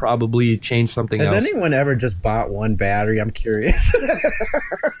 we could probably change something else. Has anyone ever just bought one battery? I'm curious.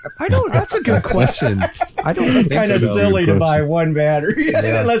 I don't. That's a good question. I don't think it's kind of silly to buy one battery,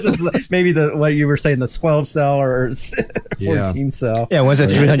 unless it's maybe what you were saying, the 12 cell or 14 cell. Yeah, what's a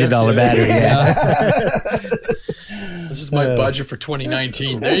 $300 battery? This is my budget for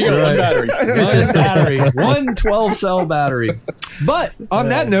 2019. There you go, one battery. One 12-cell battery. But on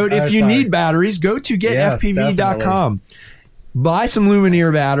that note, if you need batteries, go to getfpv.com. Buy some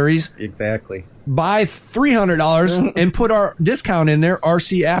Lumineer batteries. Exactly. Buy $300 and put our discount in there,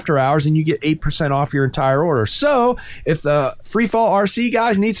 RC After Hours, and you get 8% off your entire order. So if the Freefall RC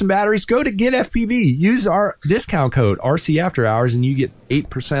guys need some batteries, go to Get FPV. Use our discount code, RC After Hours, and you get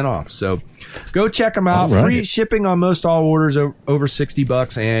 8% off. So go check them out. Right. Free shipping on most all orders over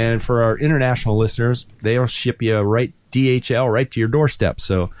 $60. And for our international listeners, they'll ship you right DHL right to your doorstep.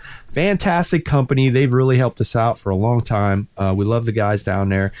 So fantastic company. They've really helped us out for a long time. We love the guys down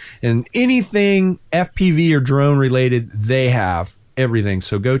there, and anything FPV or drone related, they have everything.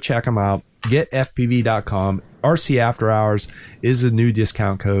 So go check them out. GetFPV.com. RC After Hours is the new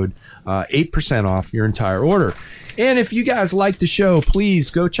discount code. 8% off your entire order. And if you guys like the show, please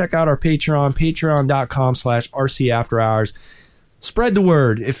go check out our Patreon, patreon.com/RC After Hours. Spread the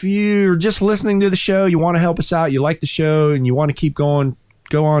word. If you're just listening to the show, you want to help us out, you like the show, and you want to keep going,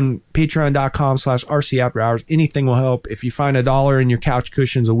 go on patreon.com/RC After Hours. Anything will help. If you find $1 in your couch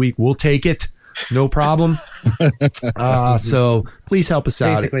cushions a week, we'll take it. No problem. So please help us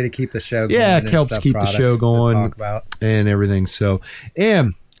out. Basically to keep the show going. Yeah, it helps keep the show going talk about. And everything. So,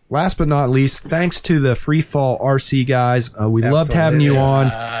 and last but not least, thanks to the Freefall RC guys. We loved having you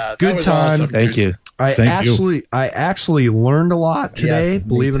on. Good time. Awesome. Thank you. I actually learned a lot today,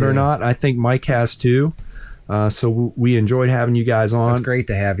 believe it or not. I think Mike has too. So we enjoyed having you guys on. It's great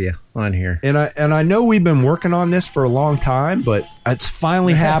to have you on here. And I know we've been working on this for a long time, but it's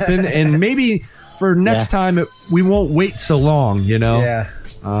finally happened. And maybe for next time, we won't wait so long, you know? Yeah.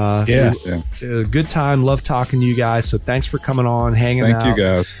 Good time. Love talking to you guys. So thanks for coming on, hanging out. Thank you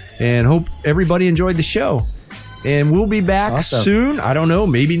guys. And hope everybody enjoyed the show. And we'll be back soon. I don't know.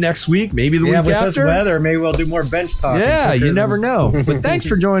 Maybe next week. Maybe the week after. With this weather, maybe we'll do more bench talking. Yeah, you never know. But thanks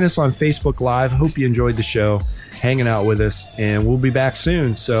for joining us on Facebook Live. Hope you enjoyed the show, hanging out with us. And we'll be back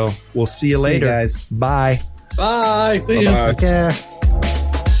soon. So we'll see you later. See you guys. Bye. Bye. See ya. Take care.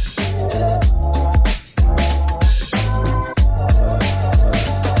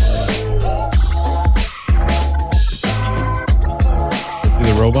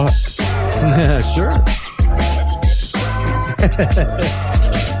 The robot? Sure.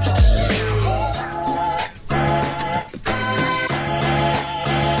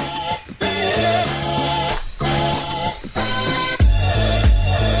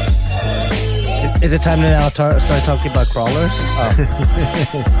 Is it time to now start talking about crawlers?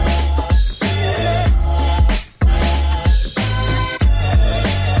 Oh.